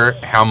last year,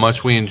 how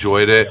much we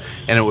enjoyed it,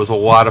 and it was a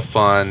lot of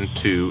fun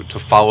to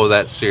follow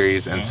that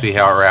series and see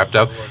how it wrapped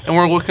up. And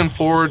we're looking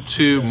forward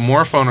to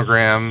more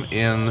Phonogram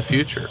in the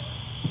future.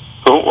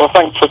 Cool. Well,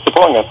 thanks for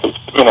supporting us. It's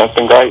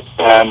been great.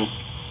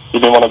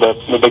 You've been one of the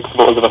big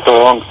supporters of us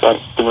all along, so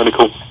it's been really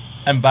cool.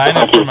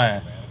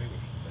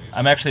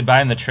 I'm actually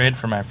buying the trade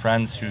for my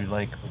friends who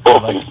like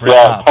awesome.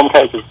 Britpop. Tom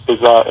Case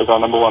is our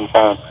number one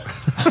fan.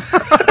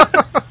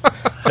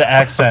 The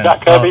accent.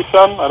 Jack Kirby's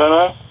son? I don't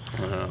know.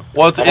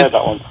 Well,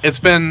 it's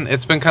been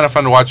kind of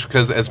fun to watch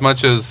because as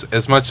much as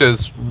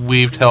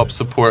we've helped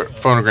support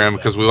Phonogram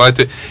because we like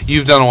to,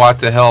 you've done a lot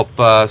to help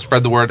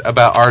spread the word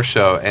about our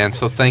show, and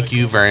so thank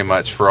you very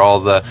much for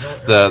all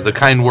the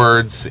kind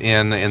words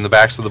in the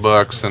backs of the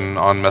books and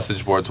on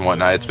message boards and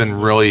whatnot. It's been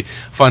really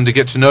fun to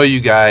get to know you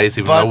guys,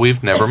 even though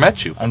we've never met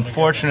you.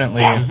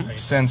 Unfortunately,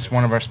 since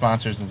one of our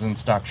sponsors is In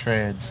Stock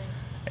Trades,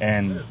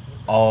 and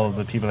all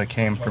the people that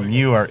came from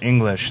you are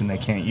English and they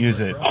can't use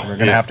it, we're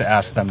going to have to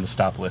ask them to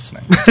stop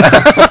listening.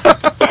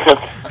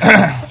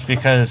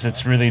 Because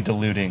it's really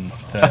diluting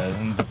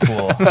the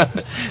pool.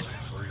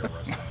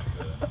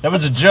 That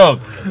was a joke.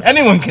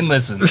 Anyone can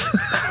listen.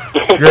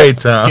 Great,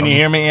 Tom. Can you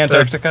hear me,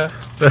 Antarctica?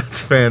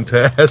 That's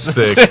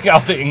fantastic.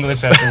 All the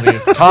English have to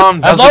leave. Tom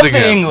does I love it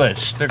again. the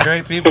English. They're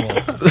great people.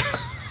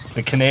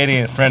 The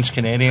French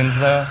Canadians,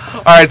 though.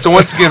 All right, so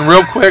once again,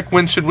 real quick,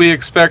 when should we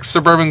expect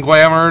Suburban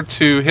Glamour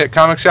to hit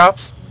comic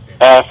shops?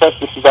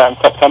 First issue is out in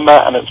September,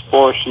 and it's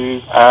 4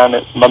 issues, and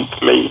it's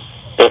monthly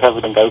if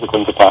everything goes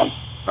according to plan.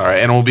 All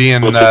right, and we'll be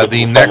in the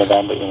next,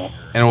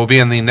 and we'll be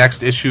in the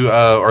next issue,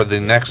 or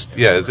the next,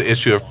 is the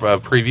issue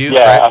of previews.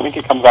 Yeah, right? I think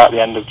it comes out at the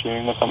end of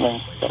June or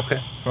something. So.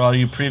 Okay. For all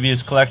you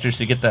previous collectors,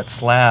 you get that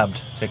slabbed.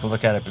 Take a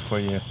look at it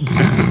before you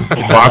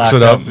box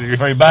it up.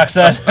 Before you box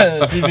that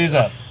previews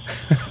up.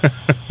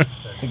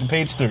 Take the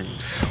page through.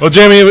 Well,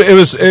 Jamie,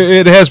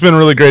 it has been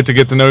really great to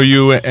get to know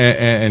you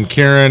and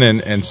Kieran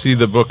and see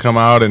the book come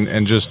out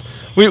and just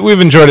we've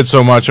enjoyed it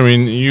so much. I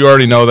mean, you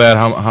already know that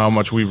how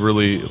much we've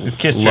really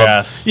kissed your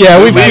ass.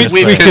 Yeah, we've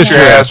kissed your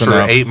ass for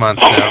 8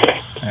 months now.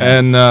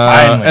 And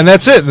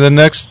that's it. The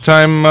next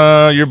time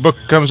your book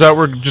comes out,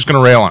 we're just going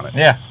to rail on it.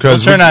 Yeah,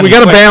 because we got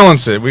to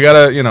balance it. We got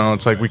to,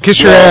 it's like we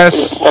kiss your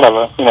ass.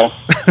 Whatever,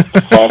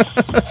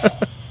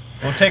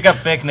 We'll take up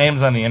fake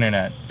names on the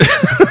internet.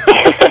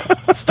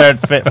 Start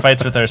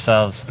fights with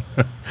ourselves.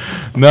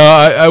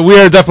 No, we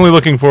are definitely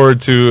looking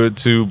forward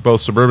to both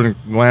Suburban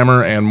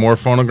Glamour and more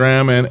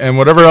Phonogram and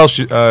whatever else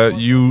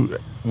you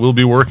will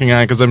be working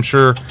on, because I'm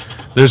sure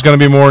there's going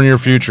to be more in your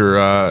future.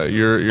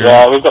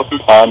 Yeah, we've got some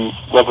plans.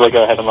 Whether they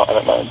go ahead or not, I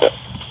don't know. But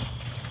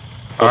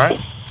all right.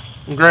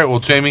 Great. Well,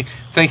 Jamie,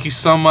 thank you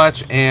so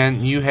much,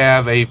 and you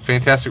have a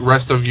fantastic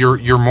rest of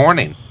your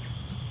morning.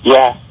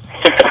 Yeah.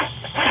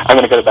 I'm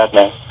going to go to bed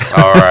now.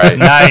 All right.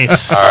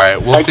 Nice. All right.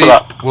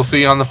 We'll see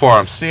you on the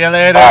forums. See you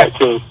later. All right,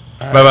 cheers.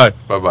 All right. Bye-bye.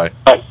 Bye-bye.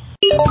 Bye.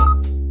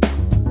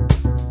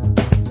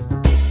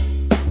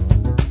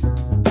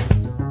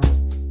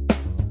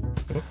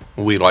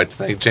 We'd like to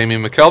thank Jamie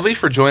McKelvey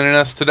for joining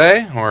us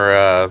today, or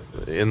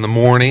in the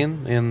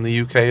morning in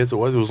the UK as it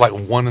was. It was like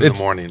 1 in the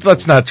morning.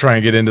 Let's not try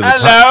and get into the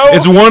Hello? time.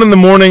 It's 1 in the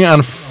morning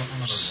on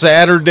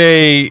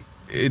Saturday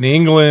in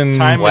England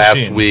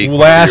last week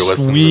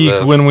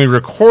when we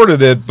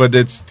recorded it, but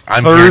it's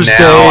I'm Thursday.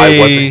 Here now. I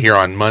wasn't here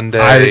on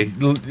Monday.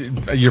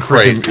 You're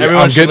crazy.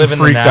 Everyone I'm getting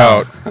freaked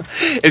out.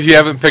 If you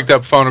haven't picked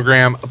up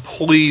Phonogram,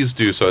 please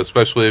do so,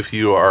 especially if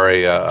you are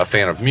a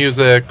fan of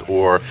music,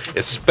 or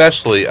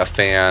especially a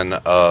fan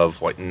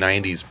of like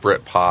 90s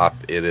Britpop.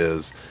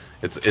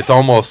 It's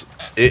almost,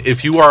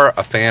 if you are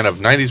a fan of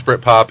 90s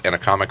Britpop and a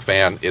comic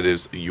fan, it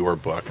is your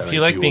book. If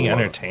you like being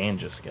entertained,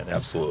 just get it.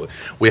 Absolutely.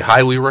 We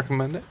highly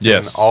recommend it.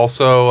 Yes. And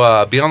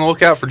also, be on the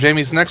lookout for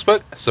Jamie's next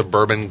book,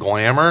 Suburban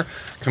Glamour,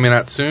 coming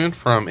out soon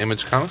from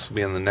Image Comics. Will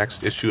be in the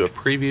next issue of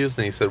previews.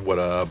 And he said,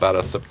 about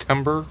a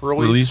September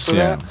release for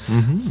that?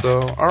 Mm-hmm.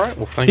 So, all right.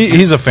 Well, thank you.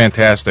 He's a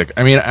fantastic.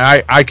 I mean,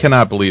 I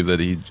cannot believe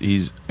that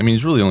he's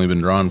really only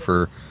been drawn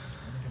for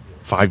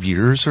 5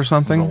 years or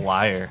something. He's a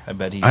liar. I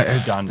bet he's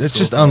gone to It's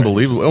school just for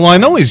unbelievable. Well, I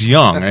know he's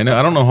young. I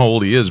don't know how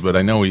old he is, but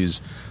I know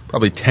he's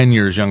probably 10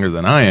 years younger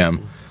than I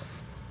am.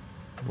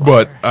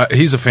 But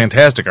he's a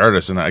fantastic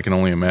artist, and I can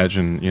only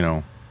imagine,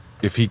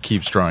 if he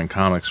keeps drawing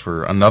comics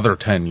for another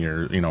 10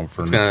 years,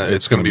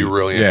 it's going to be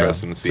really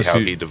interesting to see how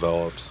he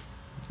develops.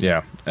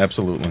 Yeah,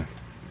 absolutely.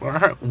 All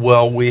right.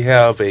 Well, we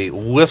have a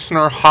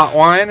listener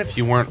hotline. If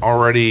you weren't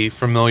already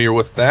familiar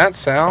with that,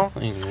 Sal,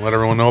 you can let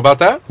everyone know about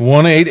that.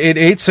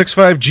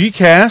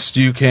 1-888-65-GCAST.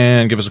 You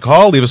can give us a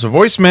call, leave us a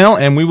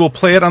voicemail, and we will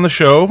play it on the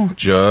show,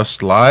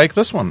 just like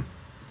this one.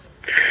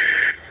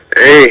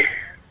 Hey,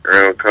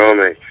 Around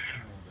Comics.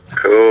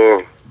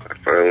 Cool. I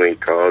finally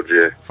called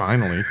you.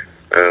 Finally.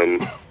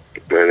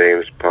 My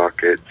name's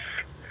Pockets.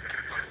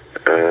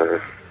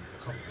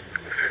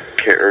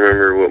 Can't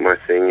remember what my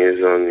thing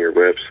is on your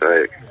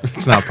website.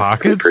 It's not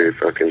Pockets? I'm pretty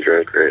fucking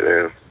drunk right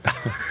now.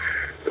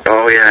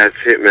 Oh, yeah, it's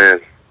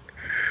Hitman.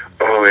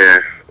 Oh, yeah.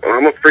 Well,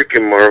 I'm a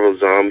freaking Marvel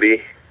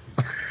zombie.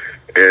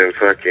 And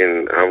I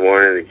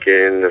wanted to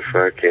get into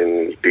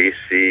fucking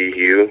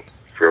DCU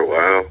for a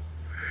while.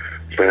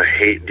 But I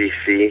hate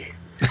DC.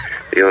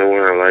 The only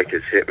one I like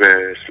is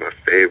Hitman. It's my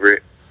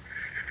favorite.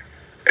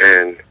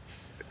 And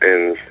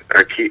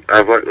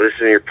I've listened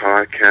to your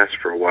podcast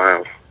for a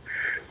while.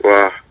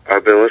 Well,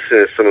 I've been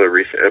listening to some of the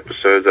recent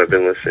episodes. I've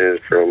been listening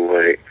from,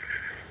 I'm,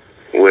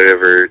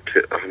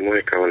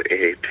 on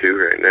A2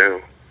 right now.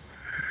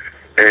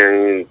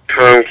 And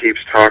Tom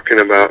keeps talking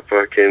about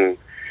fucking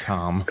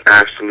Tom.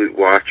 Absolute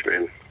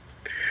Watchman.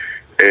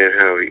 And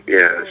how,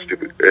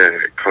 stupid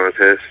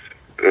contest.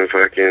 And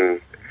fucking,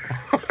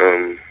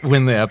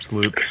 Win the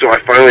Absolute. So I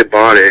finally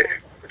bought it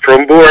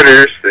from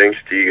Borders, thanks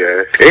to you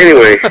guys.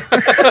 Anyway,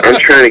 I'm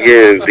trying to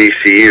get in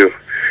DCU.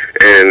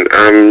 And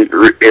I'm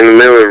in the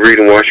middle of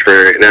reading Watchmen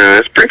right now.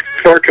 It's pretty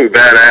fucking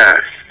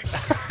badass.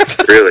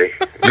 Really.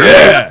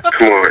 Yeah.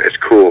 Come on, it's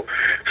cool.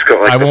 It's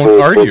got like I the won't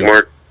whole argue.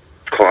 bookmark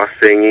cloth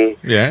thingy.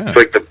 Yeah. It's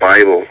like the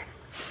Bible.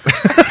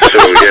 So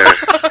yeah.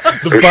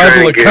 The I'm Bible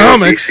trying of to get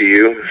comics. in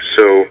DCU.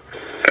 So,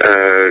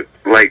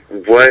 like,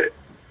 what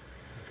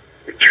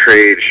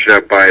trade should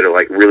I buy to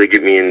like really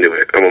get me into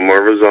it? I'm a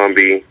Marvel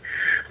zombie.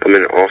 I'm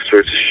in all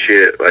sorts of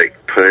shit like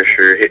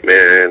Punisher,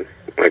 Hitman.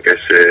 Like I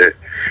said.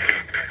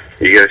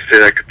 You guys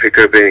said I could pick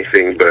up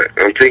anything, but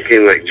I'm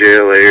thinking like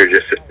JLA or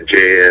just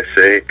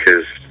JSA,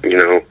 because, you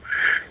know,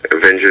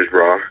 Avengers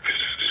rocks,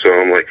 so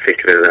I'm like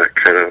thinking of that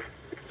kind of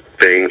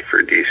thing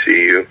for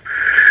DCU.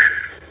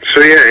 So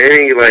yeah,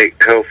 any like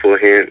helpful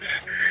hints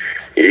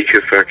you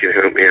could fucking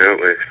help me out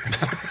with.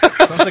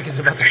 Sounds like he's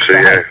about to So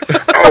cry.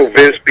 yeah. Oh,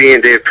 Vince B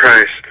and Dave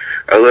Price.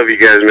 I love you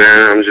guys,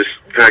 man. I'm just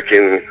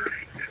fucking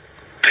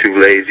too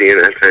lazy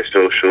and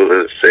antisocial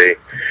to say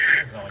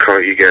call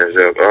you guys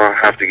up. I'll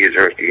have to get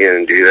drunk again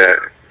and do that.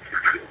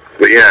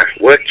 But yeah,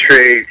 what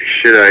trade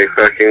should I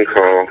fucking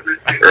call,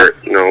 or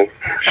no,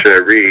 should I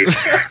read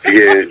to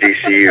get into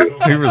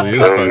DCU? He really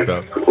is fucked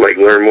up. Like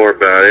learn more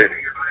about it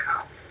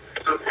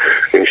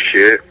and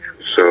shit.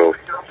 So,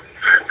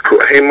 cool.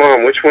 Hey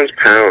Mom, which one's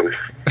pound?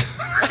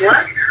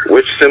 What?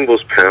 Which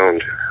symbol's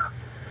pound?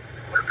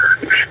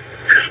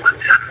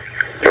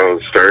 Oh,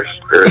 the stars,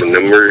 or the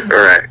number?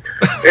 Alright.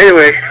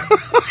 Anyway,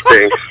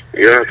 thanks.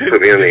 You don't have to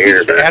put me on the air,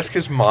 Just but, ask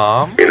his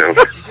mom. you know.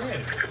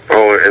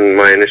 Oh, and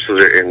my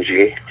initials are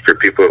MG for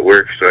people at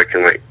work, so I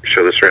can, like,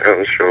 show this around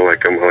and show,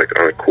 like, I'm, like,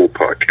 on a cool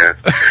podcast.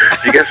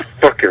 You guys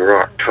fucking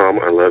rock, Tom.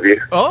 I love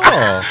you. Oh.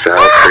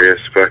 Sal, Chris,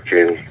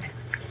 fucking,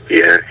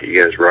 yeah,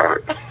 you guys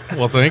rock.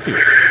 Well, thank you.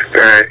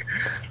 Alright.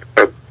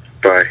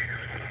 Bye.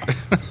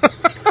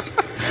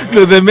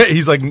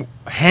 He's, like,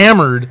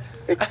 hammered.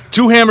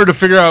 Too hammered to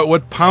figure out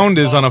what pound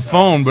is on a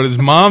phone, but his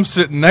mom's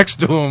sitting next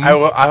to him.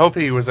 I hope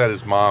he was at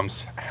his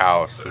mom's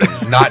house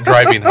and not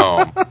driving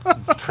home.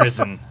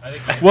 Prison.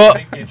 Well,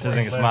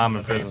 visiting his mom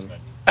in prison.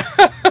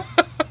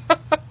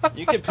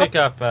 You can pick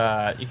up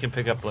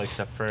like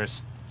the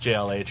first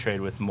JLA trade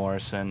with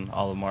Morrison.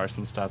 All the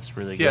Morrison stuff's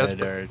really good.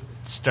 Or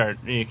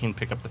you can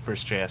pick up the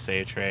first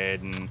JSA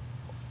trade and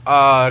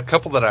a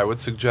couple that I would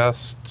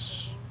suggest.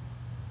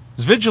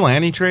 Is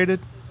Vigilante traded?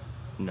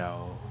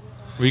 No.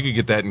 We could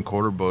get that in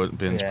quarter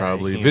bins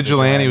probably. you can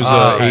Vigilante was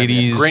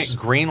Vigilante. 80s.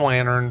 Green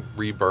Lantern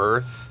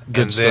Rebirth,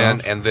 Good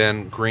and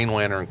then Green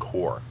Lantern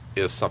Corps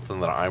is something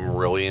that I'm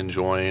really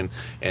enjoying,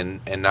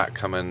 and not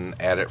coming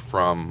at it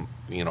from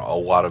a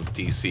lot of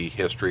DC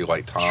history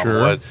like Tom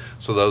would.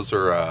 So those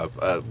are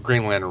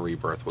Green Lantern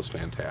Rebirth was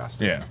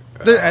fantastic. Yeah,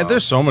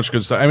 there's so much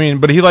good stuff. I mean,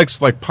 but he likes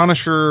like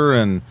Punisher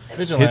and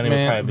Vigilante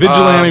Hitman.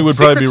 Vigilante would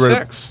probably be Secret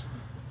right. Six.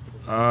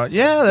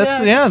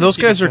 Those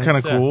guys are kind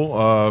of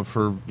cool.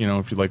 For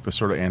if you like the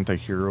sort of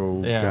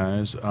anti-hero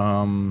guys.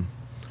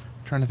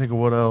 Trying to think of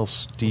what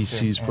else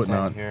DC's putting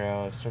out.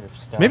 Sort of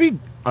stuff. Maybe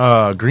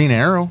Green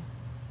Arrow,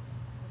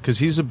 because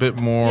he's a bit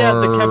more. Yeah,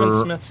 the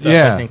Kevin Smith stuff.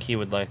 Yeah. I think he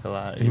would like a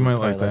lot. He might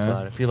like that. A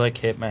lot. If you like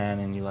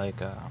Hitman and you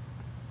like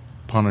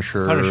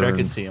Punisher, I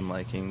could see him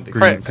liking the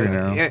Green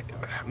Arrow. Yeah,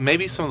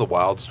 maybe some of the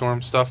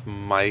Wildstorm stuff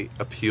might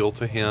appeal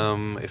to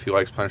him if he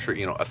likes Punisher.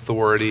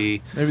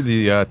 Authority. Maybe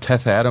the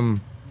Teth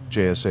Adam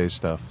JSA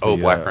stuff. Oh,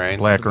 the, Black Rain.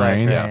 Black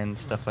Rain. And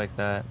stuff like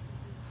that.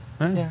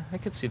 Yeah, I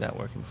could see that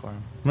working for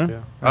him.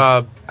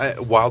 Yeah.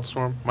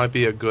 Wildstorm might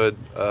be a good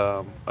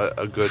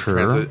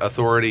transit.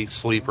 Authority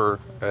Sleeper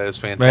is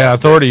fantastic. Yeah,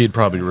 Authority you'd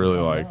probably really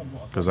like,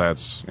 because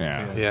that's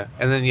Yeah,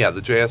 and then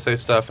the JSA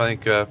stuff. I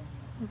think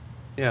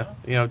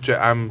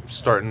I'm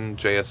starting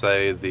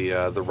JSA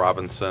the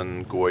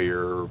Robinson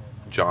Goyer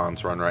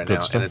Johns run right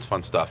now, and it's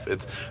fun stuff.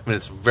 It's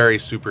very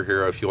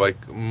superhero. If you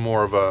like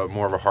more of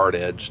a hard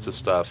edge to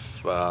stuff.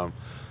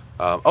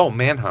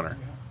 Manhunter.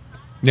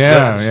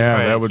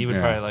 That would. He would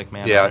probably like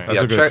Manhunter. Yeah,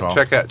 That's a good call.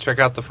 Check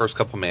out the first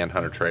couple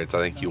Manhunter trades. I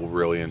think you'll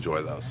really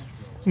enjoy those.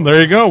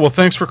 There you go. Well,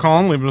 thanks for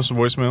calling, leaving us a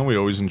voicemail. We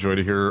always enjoy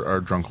to hear our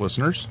drunk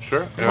listeners.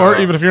 Sure. Or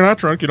even if you're not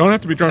drunk, you don't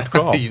have to be drunk to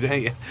call.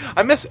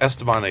 I miss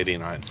Esteban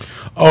 89.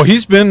 Oh,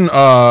 he's been.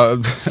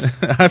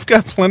 I've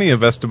got plenty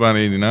of Esteban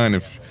 89.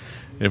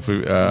 If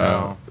we.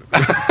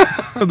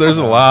 There's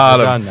a lot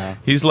of.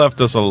 He's left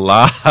us a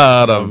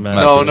lot of.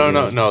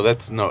 No.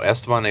 That's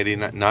Esteban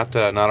 89, not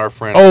our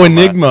friend. Oh,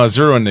 Enigma,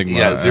 Zero Enigma.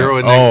 Yeah, Zero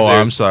Enigma. Oh,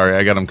 I'm sorry,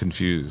 I got him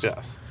confused.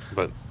 Yes,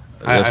 but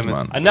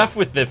enough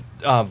with the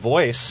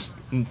voice.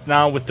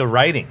 Now with the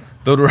writing.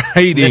 The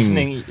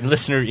writing.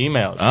 Listener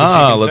emails.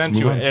 Let's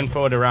move on.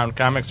 Info at Around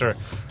Comics, or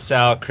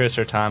Sal, Chris,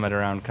 or Tom at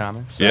Around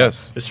Comics.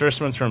 Yes. This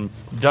first one's from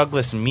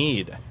Douglas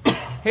Mead.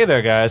 Hey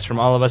there, guys, from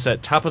all of us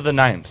at Top of the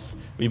Ninth.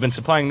 We've been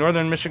supplying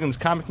Northern Michigan's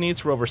comic needs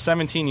for over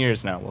 17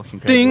 years now. Well,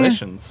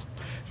 congratulations.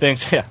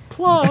 Thanks,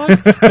 plug.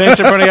 Thanks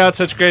for putting out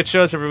such great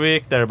shows every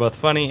week that are both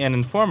funny and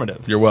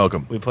informative. You're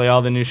welcome. We play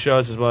all the new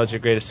shows as well as your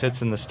greatest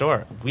hits in the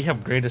store. We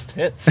have greatest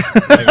hits,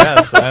 I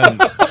guess.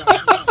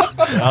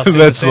 I'll say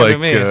That's the same like to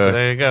me, so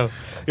there you go.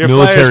 Your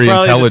military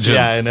intelligence.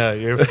 I know.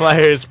 Your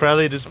flyer is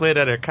proudly displayed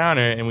at our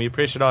counter, and we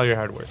appreciate all your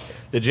hard work.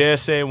 The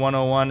JSA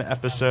 101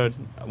 episode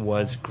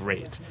was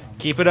great.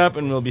 Keep it up,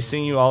 and we'll be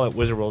seeing you all at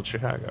Wizard World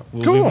Chicago.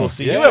 Cool. We'll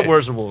see you at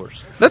Wizard World.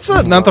 That's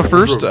not the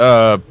first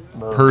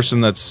person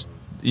that's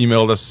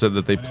emailed us said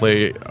that they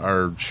play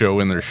our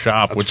show in their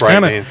shop, That's which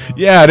kind of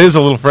it is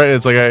a little frightening.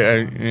 It's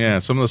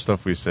like some of the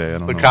stuff we say. I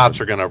don't know. The cops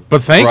are gonna.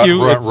 But thank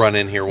you. Run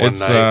in here one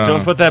night.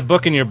 Don't put that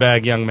book in your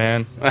bag, young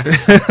man.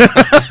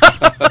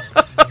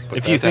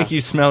 If you think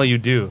you smell, you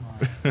do.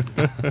 Top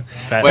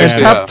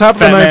of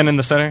the ninth in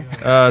the center.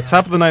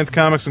 Top of the Ninth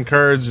Comics and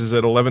Cards is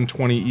at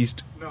 1120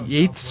 East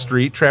 8th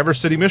Street,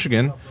 Traverse City,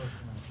 Michigan.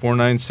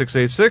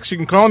 49686. You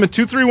can call them at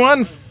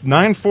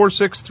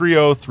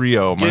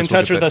 231-946-3030. Get in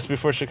touch with us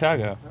before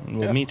Chicago, and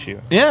we'll meet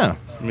you. Yeah.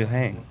 We'll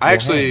hang. I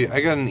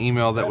got an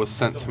email that was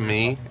sent to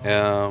me,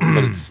 but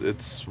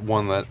it's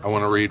one that I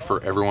want to read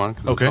for everyone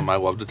because it's something I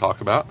love to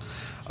talk about.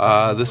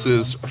 This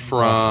is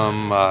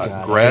from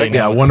Greg.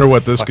 Yeah, I wonder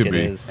what this could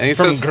be. And he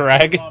says,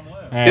 Greg?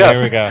 Right, yes.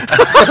 Here we go.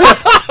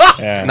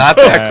 Not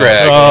that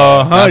Greg.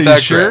 Not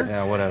that sure? Greg.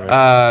 Yeah, whatever.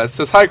 It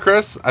says, "Hi,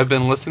 Chris. I've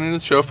been listening to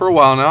the show for a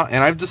while now,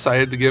 and I've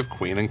decided to give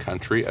Queen and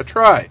Country a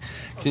try.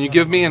 Can you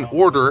give me an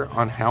order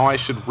on how I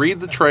should read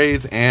the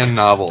trades and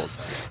novels?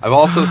 I've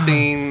also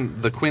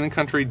seen the Queen and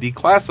Country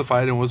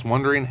Declassified and was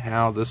wondering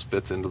how this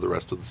fits into the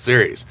rest of the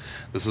series.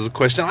 This is a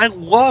question I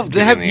love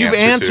getting the You've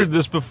answer answered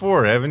this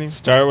before, haven't you?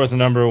 Start with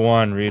number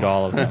 1. Read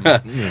all of them.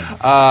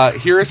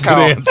 Here is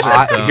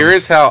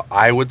how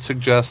I would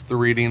suggest the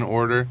reading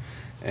order,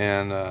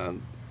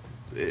 and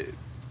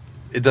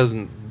it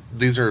doesn't.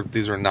 These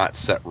are not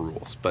set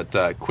rules, but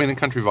Queen and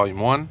Country Volume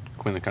 1,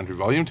 Queen and Country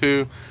Volume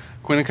 2,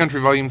 Queen and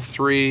Country Volume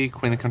 3,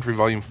 Queen and Country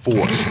Volume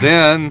 4.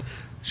 Then,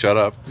 shut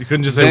up. You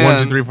couldn't just say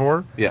 1, 2, 3,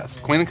 4? Yes,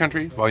 Queen and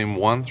Country Volume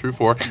 1 through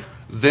 4.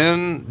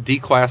 Then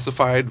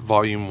Declassified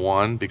Volume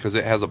 1, because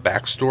it has a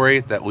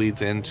backstory that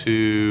leads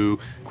into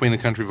Queen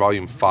and Country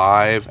Volume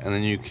 5, and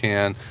then you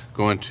can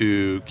go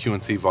into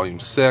Q&C Volume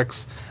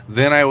 6.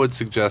 Then I would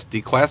suggest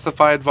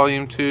Declassified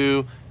Volume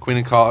 2, Queen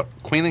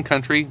and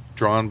Country,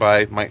 drawn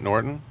by Mike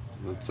Norton.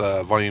 That's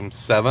Volume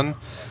 7.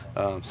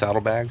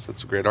 Saddlebags,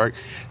 that's a great arc.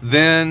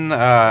 Then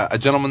A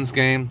Gentleman's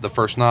Game, the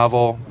first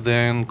novel.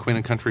 Then Queen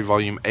and Country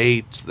Volume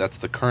 8, that's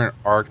the current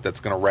arc that's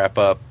going to wrap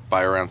up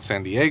by around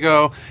San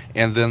Diego.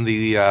 And then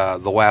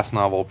the last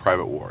novel,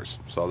 Private Wars.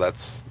 So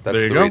that's the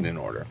reading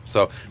order.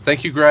 So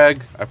thank you,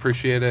 Greg. I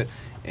appreciate it.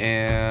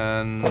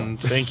 And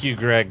thank you,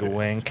 Greg.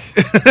 Wink.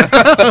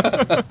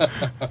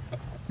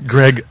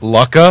 Greg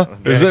Lucka?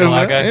 Greg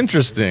Lucka.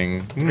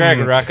 Interesting. Greg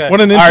Lucka. What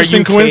an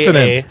interesting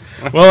coincidence.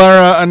 Well,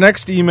 our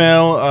next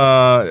email,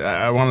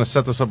 I want to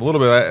set this up a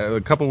little bit.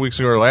 A couple of weeks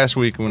ago or last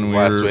week when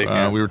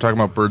we were talking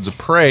about Birds of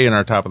Prey in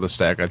our Top of the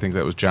Stack. I think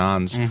that was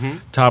John's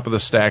Top of the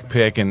Stack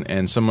pick,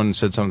 and someone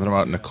said something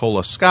about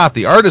Nicola Scott,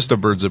 the artist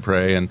of Birds of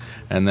Prey, and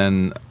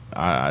then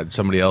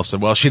somebody else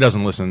said, well, she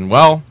doesn't listen.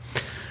 Well,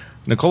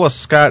 Nicola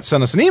Scott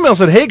sent us an email,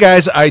 said, "Hey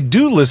guys, I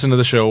do listen to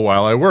the show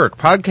while I work.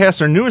 Podcasts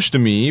are newish to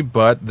me,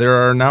 but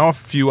there are now a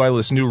few I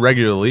listen to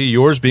regularly,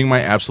 yours being my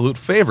absolute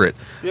favorite.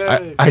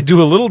 I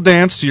do a little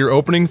dance to your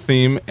opening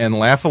theme and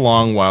laugh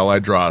along while I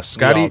draw.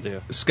 Scotty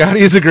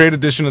is a great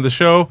addition to the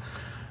show,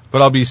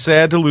 but I'll be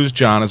sad to lose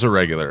John as a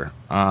regular.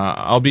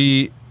 I'll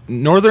be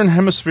Northern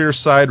Hemisphere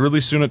side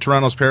really soon at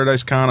Toronto's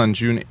Paradise Con on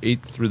June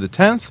 8th through the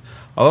 10th.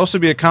 I'll also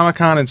be at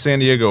Comic-Con in San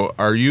Diego.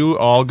 Are you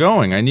all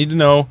going? I need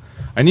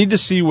to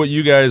see what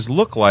you guys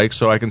look like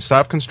so I can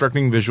stop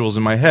constructing visuals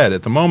in my head.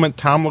 At the moment,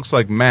 Tom looks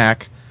like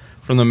Mac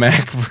from the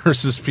Mac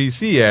versus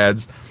PC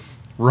ads.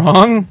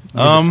 Wrong? We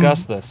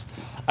discussed this.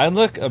 I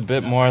look a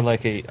bit more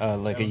like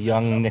a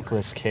young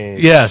Nicolas Cage.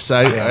 Yes,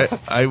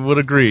 I would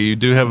agree. You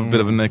do have a bit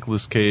of a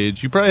Nicolas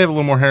Cage. You probably have a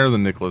little more hair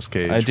than Nicolas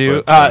Cage. I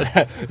do.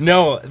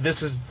 No,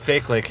 this is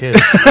fake like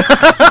his.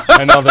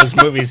 I know those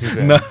movies he's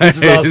in. Nice. This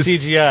is all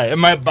CGI.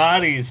 And my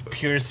body's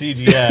pure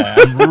CGI.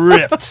 I'm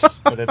ripped.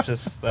 But it's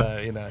just,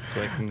 it's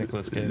like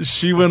Nicolas Cage.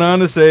 She went on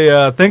to say,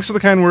 thanks for the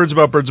kind words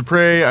about Birds of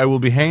Prey. I will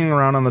be hanging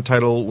around on the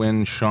title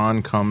when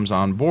Sean comes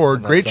on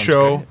board. Great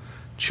show. Great.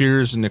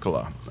 Cheers,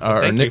 Nicola.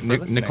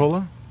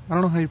 Nicola? I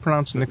don't know how you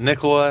pronounce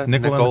Nicola.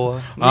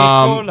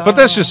 But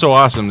that's just so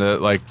awesome that,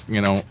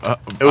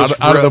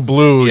 out of the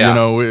blue, we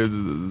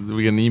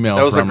get an email.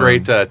 That was a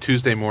great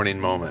Tuesday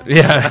morning moment.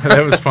 Yeah,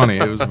 that was funny.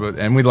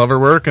 And we love her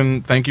work,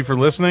 and thank you for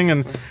listening.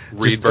 And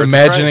just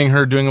imagining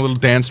her doing a little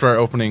dance to our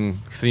opening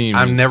theme.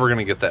 I'm never going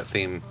to get that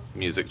theme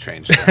music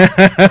changed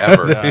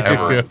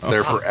ever. It's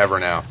there forever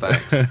now.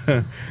 Thanks.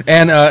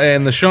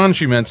 And the Sean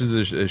she mentions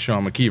is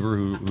Sean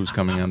McKeever, who's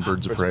coming on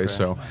Birds of Prey.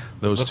 So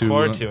those look two. Look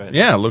forward to it.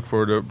 Yeah, look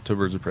forward to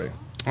Birds of Prey.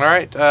 All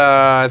right.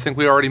 I think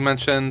we already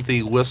mentioned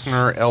the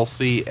Listener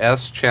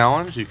LCS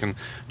Challenge. You can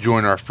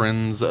join our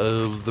friends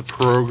of the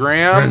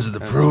program. Friends of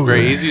the program. It's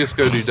very easy. Just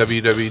go to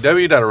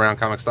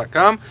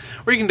www.aroundcomics.com,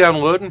 where you can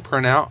download and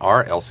print out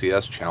our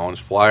LCS Challenge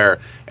flyer.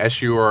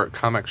 Ask your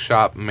comic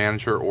shop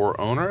manager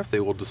or owner if they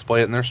will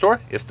display it in their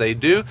store. If they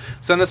do,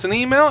 send us an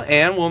email,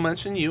 and we'll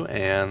mention you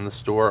and the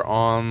store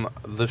on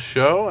the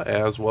show,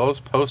 as well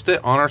as post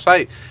it on our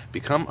site.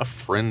 Become a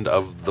friend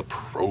of the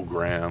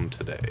program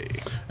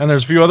today. And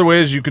there's a few other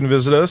ways you can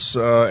visit us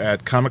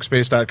at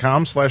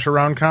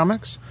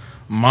comicspace.com/aroundcomics,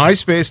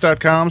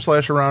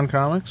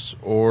 myspace.com/aroundcomics,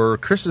 or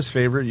Chris's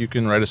favorite, you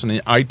can write us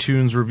an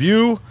iTunes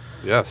review.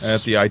 Yes.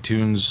 At the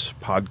iTunes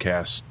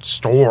podcast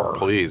store.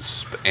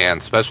 Please.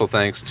 And special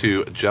thanks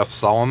to Jeff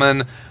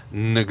Solomon,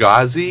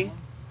 Nagazi,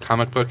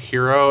 Comic Book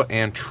Hero,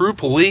 and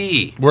Troop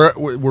Lee.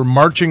 We're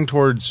marching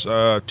towards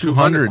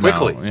 200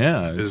 quickly. Now.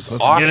 Yeah, let's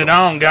awesome. Get it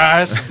on,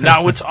 guys.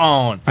 Now it's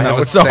on. I have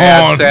a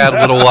sad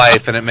little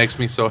life, and it makes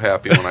me so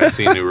happy when I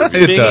see new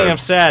reviews. Speaking of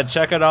sad,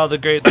 check out all the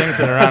great things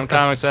that Around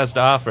Comics has to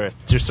offer.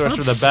 It's your source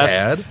for the best.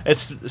 Sad.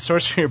 It's the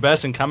source for your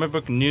best in comic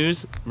book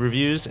news,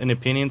 reviews, and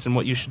opinions, and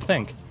what you should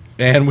think.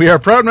 And we are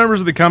proud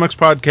members of the Comics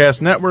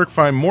Podcast Network.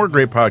 Find more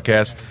great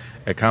podcasts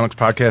at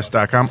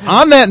comicspodcast.com.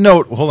 On that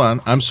note, hold on.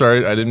 I'm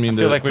sorry. I didn't mean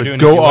to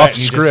go off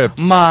script.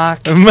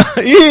 Mock.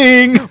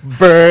 Ing.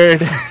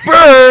 Bird.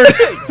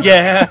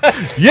 Yeah.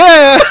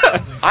 Yeah.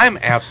 I'm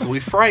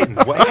absolutely frightened.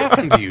 What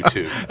happened to you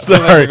two?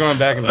 Sorry. We're going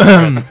back and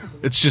forth.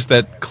 It's just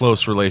that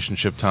close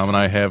relationship Tom and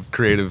I have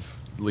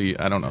creatively.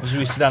 I don't know.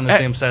 We sit on the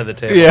same side of the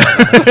table. Yeah.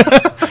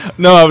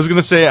 No, I was going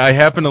to say I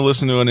happened to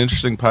listen to an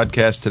interesting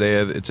podcast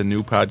today. It's a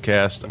new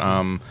podcast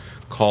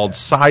called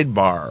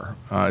Sidebar.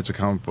 It's a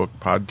comic book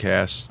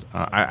podcast.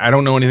 I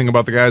don't know anything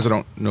about the guys. I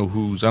don't know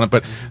who's on it.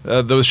 But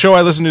the show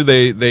I listened to,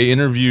 they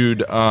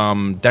interviewed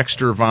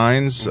Dexter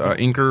Vines,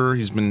 inker.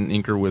 He's been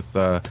inker with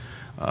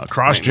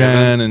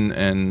CrossGen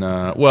and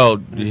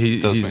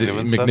he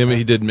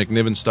did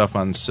McNiven stuff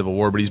on Civil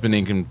War, but he's been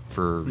inking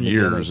for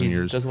years and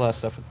years. He does a lot of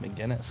stuff with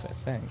McGinnis, I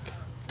think.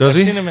 Does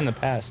he? I've seen him in the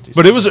past.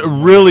 But it was a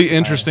really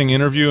interesting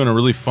interview and a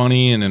really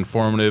funny and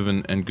informative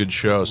and good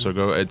show. So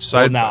go at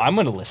side. Now I'm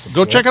going to listen.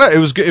 Go check it out. It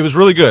was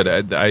really good.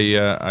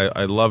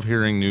 I love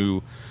hearing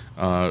new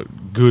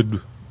good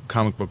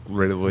comic book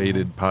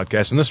related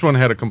podcasts, and this one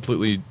had a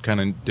completely kind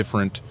of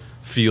different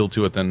feel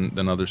to it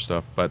than other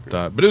stuff. But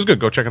it was good.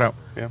 Go check it out.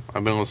 Yeah,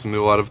 I've been listening to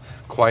a lot of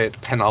quiet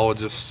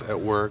penologists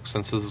at work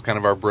since this is kind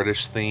of our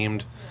British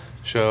themed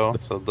show.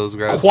 So those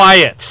guys.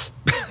 Quiet.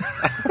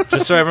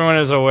 Just so everyone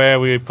is aware,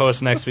 we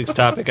post next week's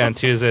topic on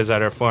Tuesdays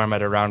at our forum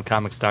at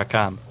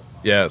aroundcomics.com.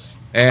 Yes.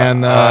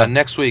 And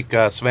next week,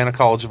 Savannah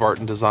College of Art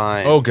and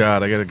Design. Oh,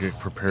 God, I got to get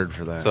prepared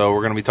for that. So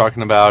we're going to be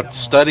talking about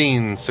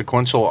studying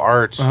sequential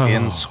art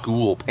in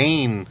school.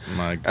 Pain.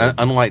 My God.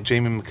 Unlike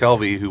Jamie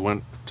McKelvey, who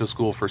went to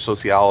school for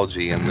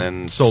sociology and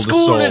then sold his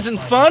soul. School isn't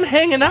fun.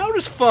 Hanging out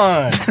is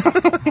fun.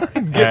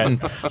 Getting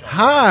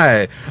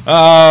high.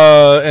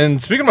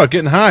 And speaking about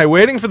getting high,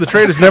 waiting for the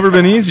trade has never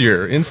been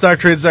easier.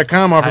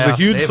 InStockTrades.com offers a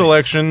huge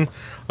selection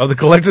of the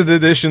collected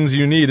editions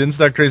you need.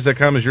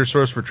 InStockTrades.com is your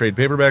source for trade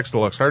paperbacks,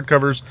 deluxe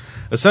hardcovers,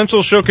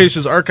 essentials,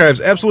 showcases, archives,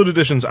 absolute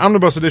editions,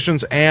 omnibus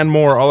editions, and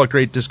more, all at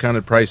great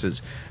discounted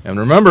prices. And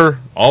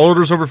remember, all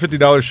orders over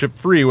 $50 ship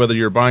free, whether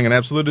you're buying an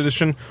absolute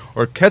edition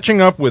or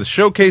catching up with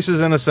showcases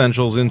and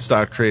essentials.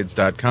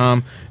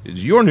 InStockTrades.com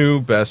is your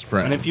new best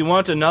friend. And if you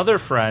want another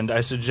friend,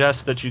 I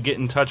suggest that you get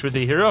in touch with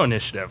the Hero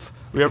Initiative.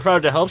 We are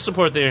proud to help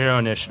support the Hero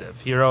Initiative.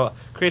 Hero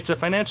creates a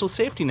financial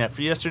safety net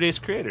for yesterday's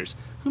creators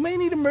who may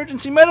need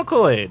emergency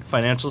medical aid,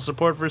 financial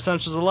support for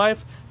essentials of life,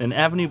 and an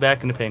avenue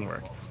back into paying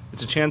work.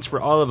 It's a chance for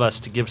all of us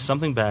to give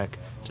something back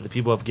to the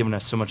people who have given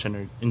us so much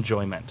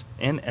enjoyment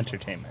and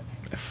entertainment.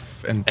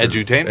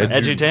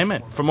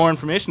 Edutainment. For more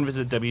information,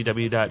 visit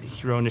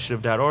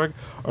www.heroinitiative.org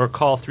or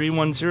call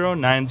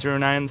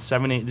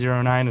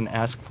 310-909-7809 and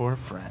ask for a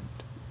friend.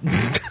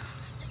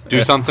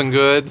 Do something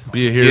good.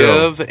 Be a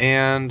hero. Give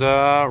and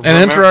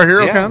enter our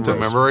hero contest.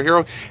 Remember our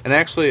hero. And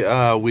actually,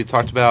 we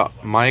talked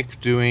about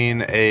Mike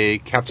doing a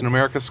Captain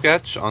America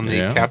sketch on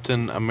the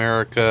Captain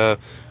America.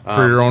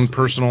 For your own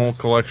personal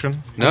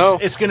collection? No.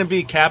 It's going to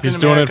be Captain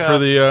He's America doing it for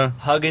the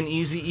hugging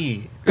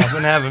Eazy-E. Up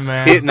in heaven,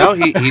 man. He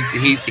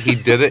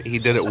did it. He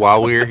did it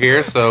while we were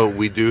here, so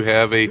we do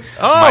have a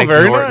Mike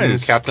very Norton,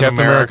 nice. Captain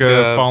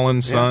America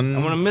Fallen Sun.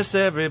 I'm going to miss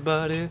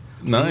everybody.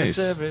 Nice. Miss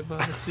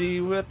everybody. See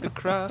you at the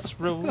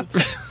crossroads.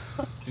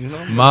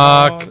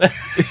 Mock.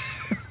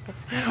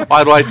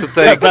 I'd like to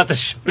thank.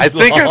 I'd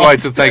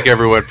like to thank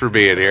everyone for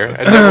being here.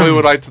 I definitely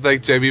would like to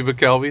thank Jamie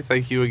McKelvey.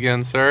 Thank you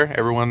again, sir.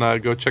 Everyone,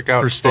 go check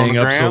out for staying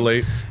up so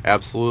late.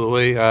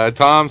 Absolutely.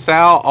 Tom,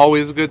 Sal,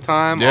 always a good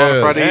time on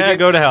a Friday evening.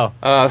 Go to hell.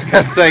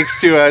 Thanks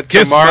to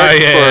Mark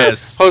for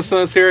hosting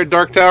us here at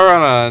Dark Tower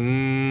on a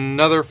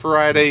another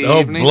Friday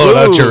evening. Blow it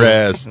out your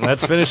ass.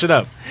 Let's finish it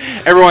up.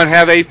 Everyone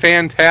have a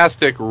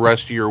fantastic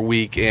rest of your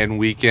week and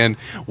weekend.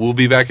 We'll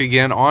be back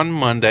again on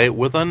Monday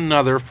with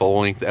another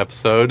full-length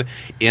episode.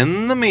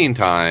 In the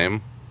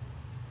meantime...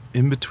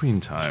 In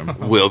between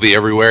time. We'll be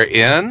everywhere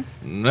in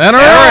and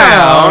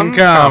around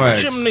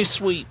comics. Chimney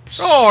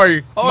sweeps. Oi,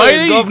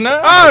 matey.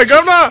 Governor. Hi,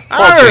 Governor.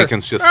 Paul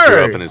Jenkins just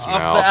threw up in his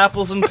mouth. Up the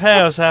apples and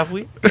pears, have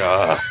we?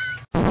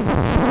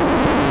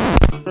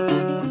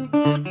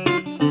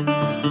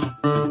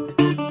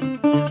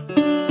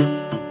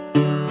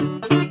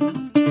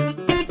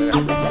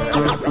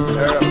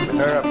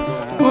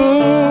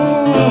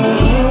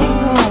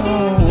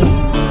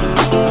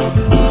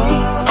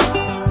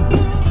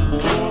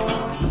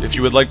 If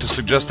you would like to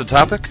suggest a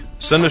topic,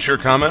 send us your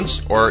comments,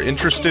 or are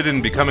interested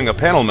in becoming a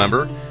panel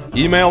member,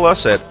 email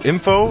us at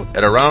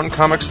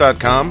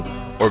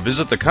info@aroundcomics.com or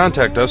visit the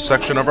Contact Us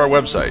section of our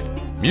website.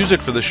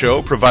 Music for the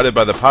show provided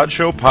by the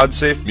Podshow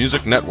Podsafe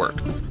Music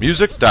Network.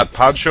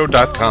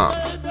 Music.podshow.com.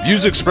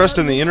 Views expressed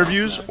in the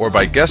interviews or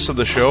by guests of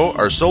the show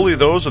are solely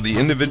those of the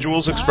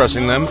individuals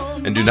expressing them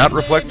and do not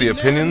reflect the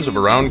opinions of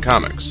Around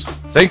Comics.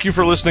 Thank you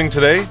for listening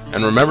today,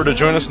 and remember to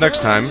join us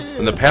next time,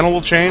 and the panel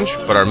will change,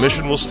 but our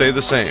mission will stay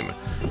the same.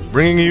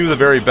 Bringing you the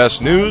very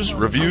best news,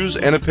 reviews,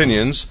 and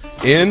opinions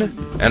in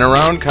and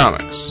around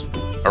comics.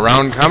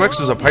 Around Comics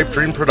is a Pipe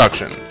Dream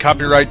production.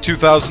 Copyright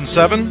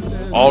 2007,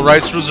 all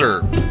rights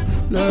reserved.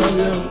 Love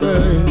you,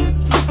 baby.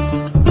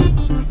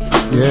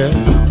 Yeah.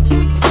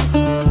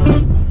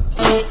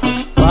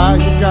 Why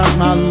you got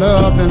my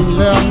love and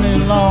left me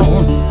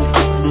alone?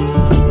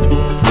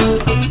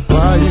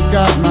 Why you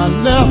got my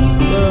love alone?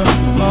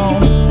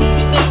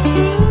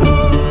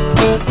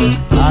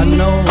 I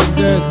know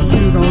that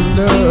you don't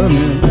love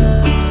me.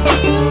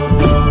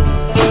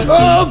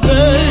 Oh,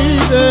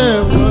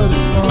 baby, what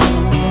is going on?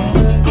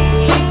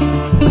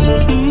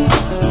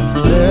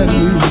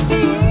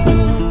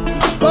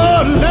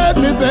 Let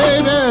me,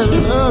 baby,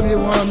 love you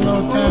one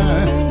more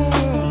time.